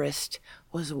motorist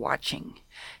was watching,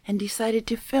 and decided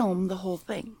to film the whole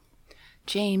thing.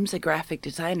 James, a graphic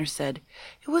designer, said,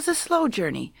 "It was a slow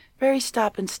journey, very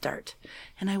stop and start,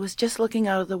 and I was just looking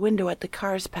out of the window at the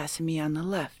cars passing me on the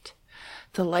left.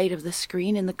 The light of the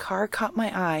screen in the car caught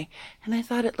my eye, and I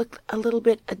thought it looked a little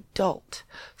bit adult,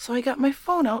 so I got my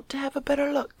phone out to have a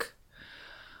better look.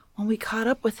 When we caught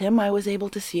up with him, I was able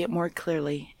to see it more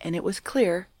clearly, and it was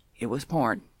clear it was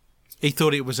porn. He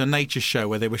thought it was a nature show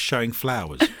where they were showing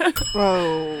flowers.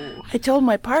 Oh. I told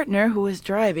my partner who was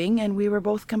driving, and we were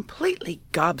both completely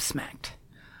gobsmacked.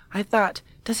 I thought,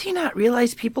 does he not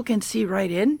realize people can see right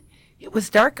in? It was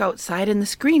dark outside and the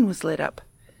screen was lit up.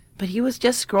 But he was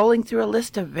just scrolling through a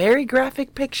list of very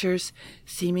graphic pictures,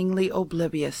 seemingly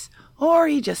oblivious, or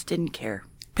he just didn't care.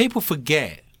 People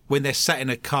forget when they're sat in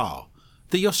a car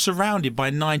that you're surrounded by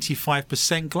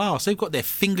 95% glass. They've got their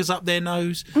fingers up their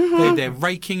nose, they're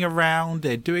raking around,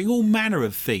 they're doing all manner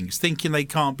of things, thinking they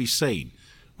can't be seen.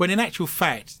 When in actual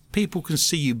fact, people can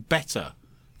see you better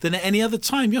than at any other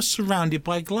time. You're surrounded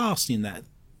by glass in that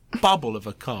bubble of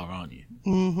a car, aren't you?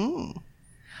 Mm-hmm.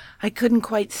 I couldn't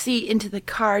quite see into the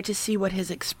car to see what his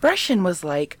expression was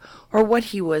like or what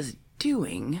he was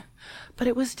doing, but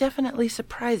it was definitely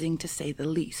surprising to say the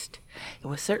least. It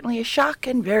was certainly a shock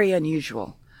and very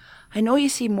unusual. I know you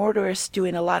see motorists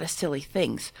doing a lot of silly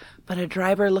things, but a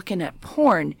driver looking at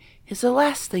porn is the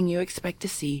last thing you expect to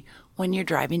see when you're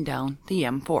driving down the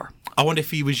M4. I wonder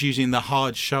if he was using the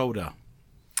hard shoulder.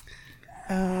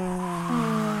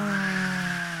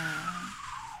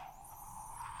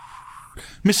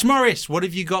 Miss Morris, what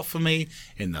have you got for me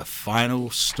in the final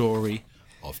story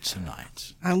of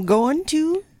tonight? I'm going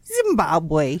to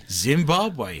Zimbabwe.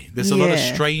 Zimbabwe. There's a lot of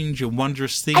Yeah. strange and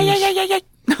wondrous things Ay.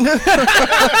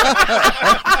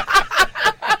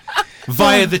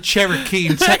 via the Cherokee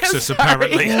in Texas,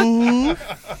 apparently. A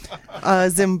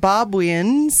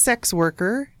Zimbabwean sex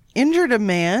worker injured a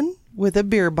man with a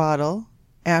beer bottle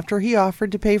after he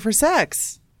offered to pay for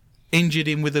sex. Injured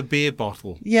him with a beer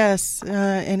bottle. Yes,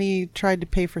 and he tried to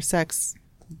pay for sex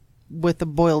with a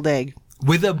boiled egg.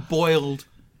 With a boiled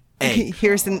egg.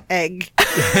 Here's an egg.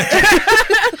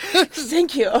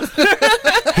 Thank you.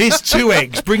 Here's 2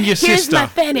 eggs. Bring your Here's sister. my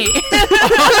fanny.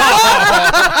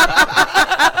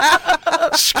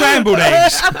 Scrambled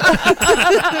eggs.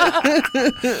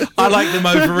 I like them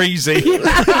over easy.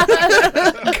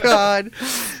 God.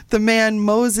 The man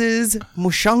Moses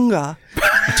Mushonga,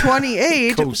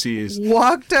 28, Of course he is.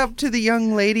 walked up to the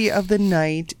young lady of the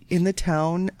night in the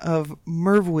town of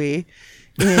Mervwe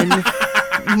in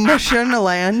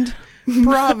Mashonaland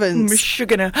province.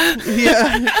 Michigan.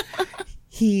 Yeah.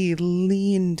 He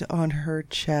leaned on her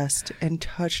chest and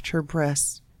touched her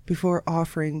breasts before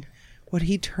offering what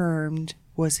he termed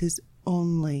was his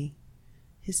only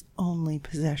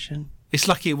possession. It's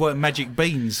lucky it weren't magic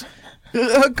beans.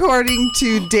 According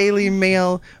to Daily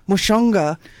Mail,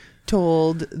 Mushonga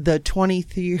told the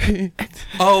 23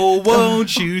 Oh,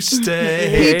 won't you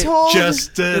stay? He told-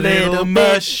 Just a little Little bit.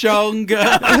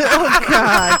 mushonga. oh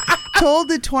God, told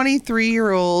the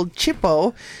 23-year-old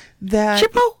Chippo that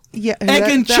Chippo? yeah, Egg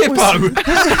and that was- Chippo.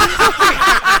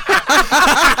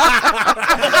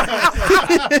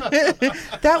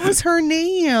 That was her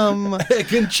name.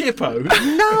 Can Chippo?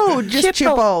 No, just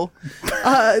Chippo.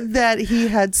 That he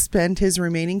had spent his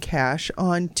remaining cash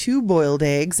on 2 boiled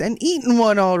eggs and eaten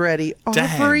one already,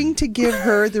 offering to give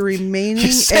her the remaining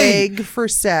egg for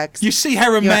sex. You see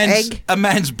how a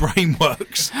man's brain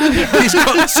works. He's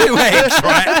got 2 eggs,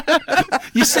 right?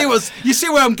 You see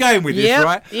where I'm going with this,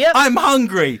 right? Yep. I'm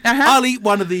hungry. I'll eat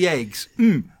one of the eggs.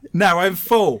 Now I'm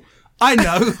full. I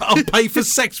know I'll pay for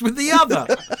sex with the other.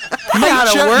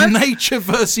 Nature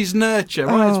versus nurture,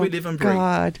 right? As we live and breathe.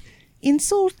 God.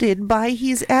 Insulted by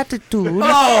his attitude.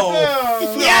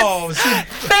 Oh, Yes!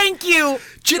 Thank you.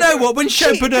 Do you know what? When she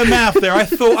opened her mouth there, I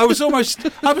thought I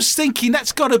was thinking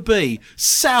that's got to be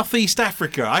Southeast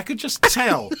Africa. I could just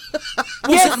tell.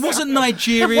 Wasn't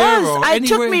Nigeria It was. or It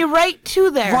anywhere? took me right to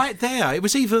there. Right there. It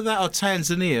was either that or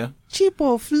Tanzania.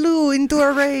 Chippo flew into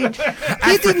a rage,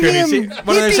 hitting Is him. it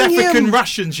one of those African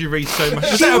Russians you read so much?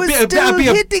 She was still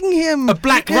hitting him. A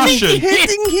black Russian.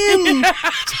 Hitting him.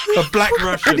 A black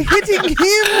Russian. And hitting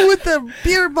him with a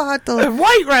beer bottle. A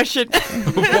white Russian.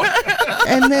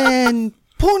 And then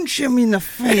punch him in the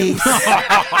face.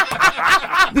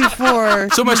 Before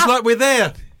It's almost like we're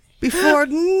there.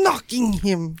 knocking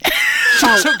him. She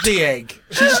took the egg.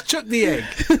 She just took the egg.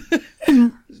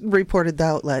 Reported the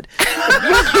outlet.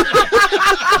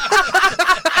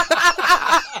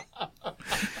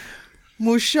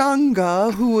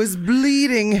 Mushanga, who was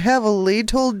bleeding heavily,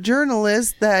 told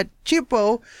journalists that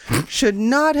Chippo should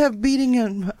not have beaten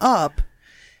him up,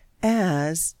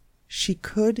 as she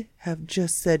could have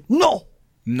just said no.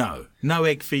 No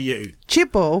egg for you.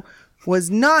 Chippo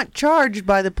was not charged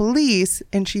by the police,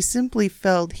 and she simply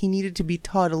felt he needed to be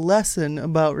taught a lesson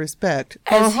about respect.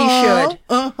 As he should.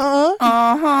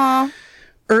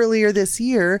 Earlier this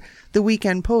year, the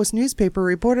Weekend Post newspaper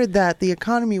reported that the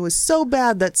economy was so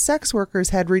bad that sex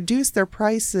workers had reduced their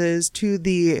prices to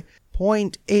the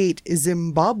 0.8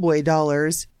 Zimbabwe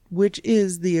dollars, which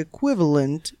is the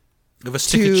equivalent Of a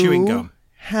stick of chewing gum.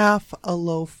 half a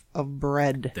loaf of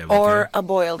bread. There we Or go. a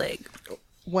boiled egg.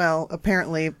 Well,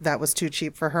 apparently that was too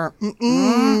cheap for her.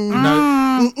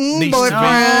 No. Needs to be.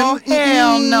 Oh,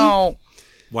 hell no.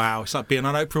 Wow, it's like being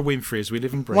on Oprah Winfrey as we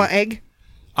live and breathe. What egg?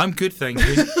 I'm good, thank you.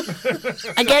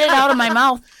 I get it out of my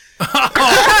mouth.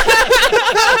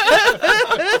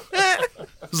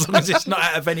 As long as it's not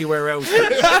out of anywhere else. We're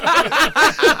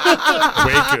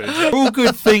good. All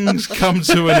good things come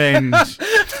to an end.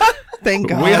 Thank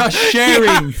God. We are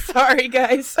sharing. Sorry,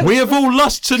 guys. We have all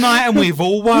lost tonight and we've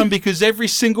all won because every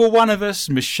single one of us,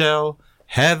 Michelle,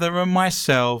 Heather and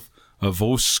myself, have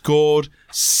all scored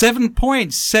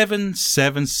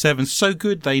 7.777. So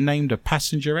good they named a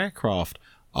passenger aircraft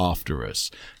after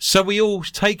us. So we all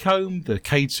take home the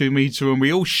K2 meter and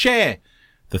we all share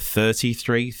the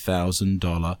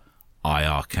 $33,000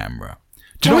 IR camera.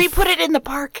 Can we put it in the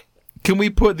park? Can we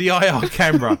put the IR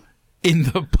camera in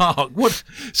the park? What?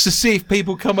 So see if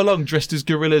people come along dressed as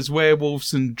gorillas,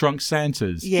 werewolves and drunk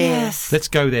Santas. Yes. Let's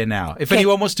go there now. If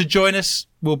anyone wants to join us,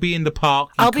 we'll be in the park.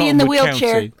 I'll be in the Cottonwood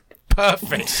wheelchair. County.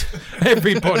 Perfect.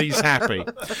 Everybody's happy.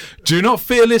 Do not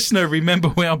fear, listener. Remember,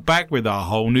 we are back with a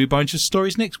whole new bunch of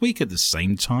stories next week at the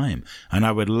same time. And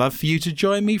I would love for you to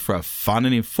join me for a fun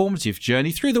and informative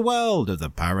journey through the world of the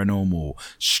paranormal,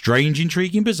 strange,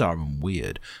 intriguing, bizarre, and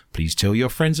weird. Please tell your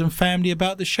friends and family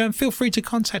about the show and feel free to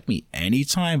contact me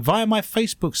anytime via my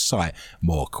Facebook site.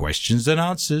 More questions than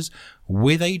answers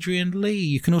with Adrian Lee.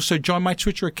 You can also join my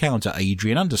Twitter account at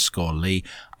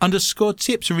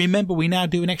Adrian_Lee_tips. And remember, we now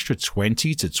do an extra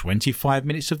 20 to 25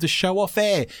 minutes of the show off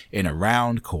air in a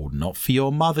round called Not For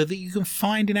Your Mother that you can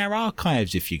find in our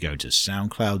archives if you go to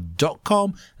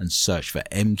soundcloud.com and search for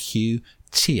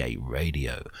MQTA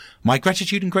Radio. My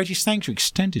gratitude and greatest thanks are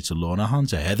extended to Lorna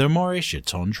Hunter, Heather Morris,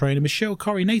 Shaton Trainer, Michelle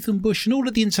Corrie, Nathan Bush, and all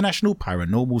of the International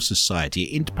Paranormal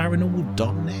Society at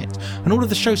interparanormal.net, and all of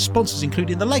the show's sponsors,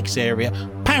 including the Lakes Area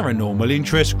Paranormal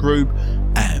Interest Group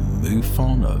and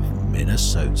MUFON of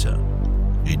Minnesota.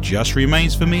 It just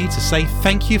remains for me to say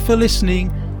thank you for listening,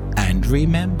 and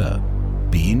remember,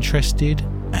 be interested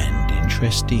and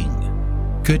interesting.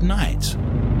 Good night.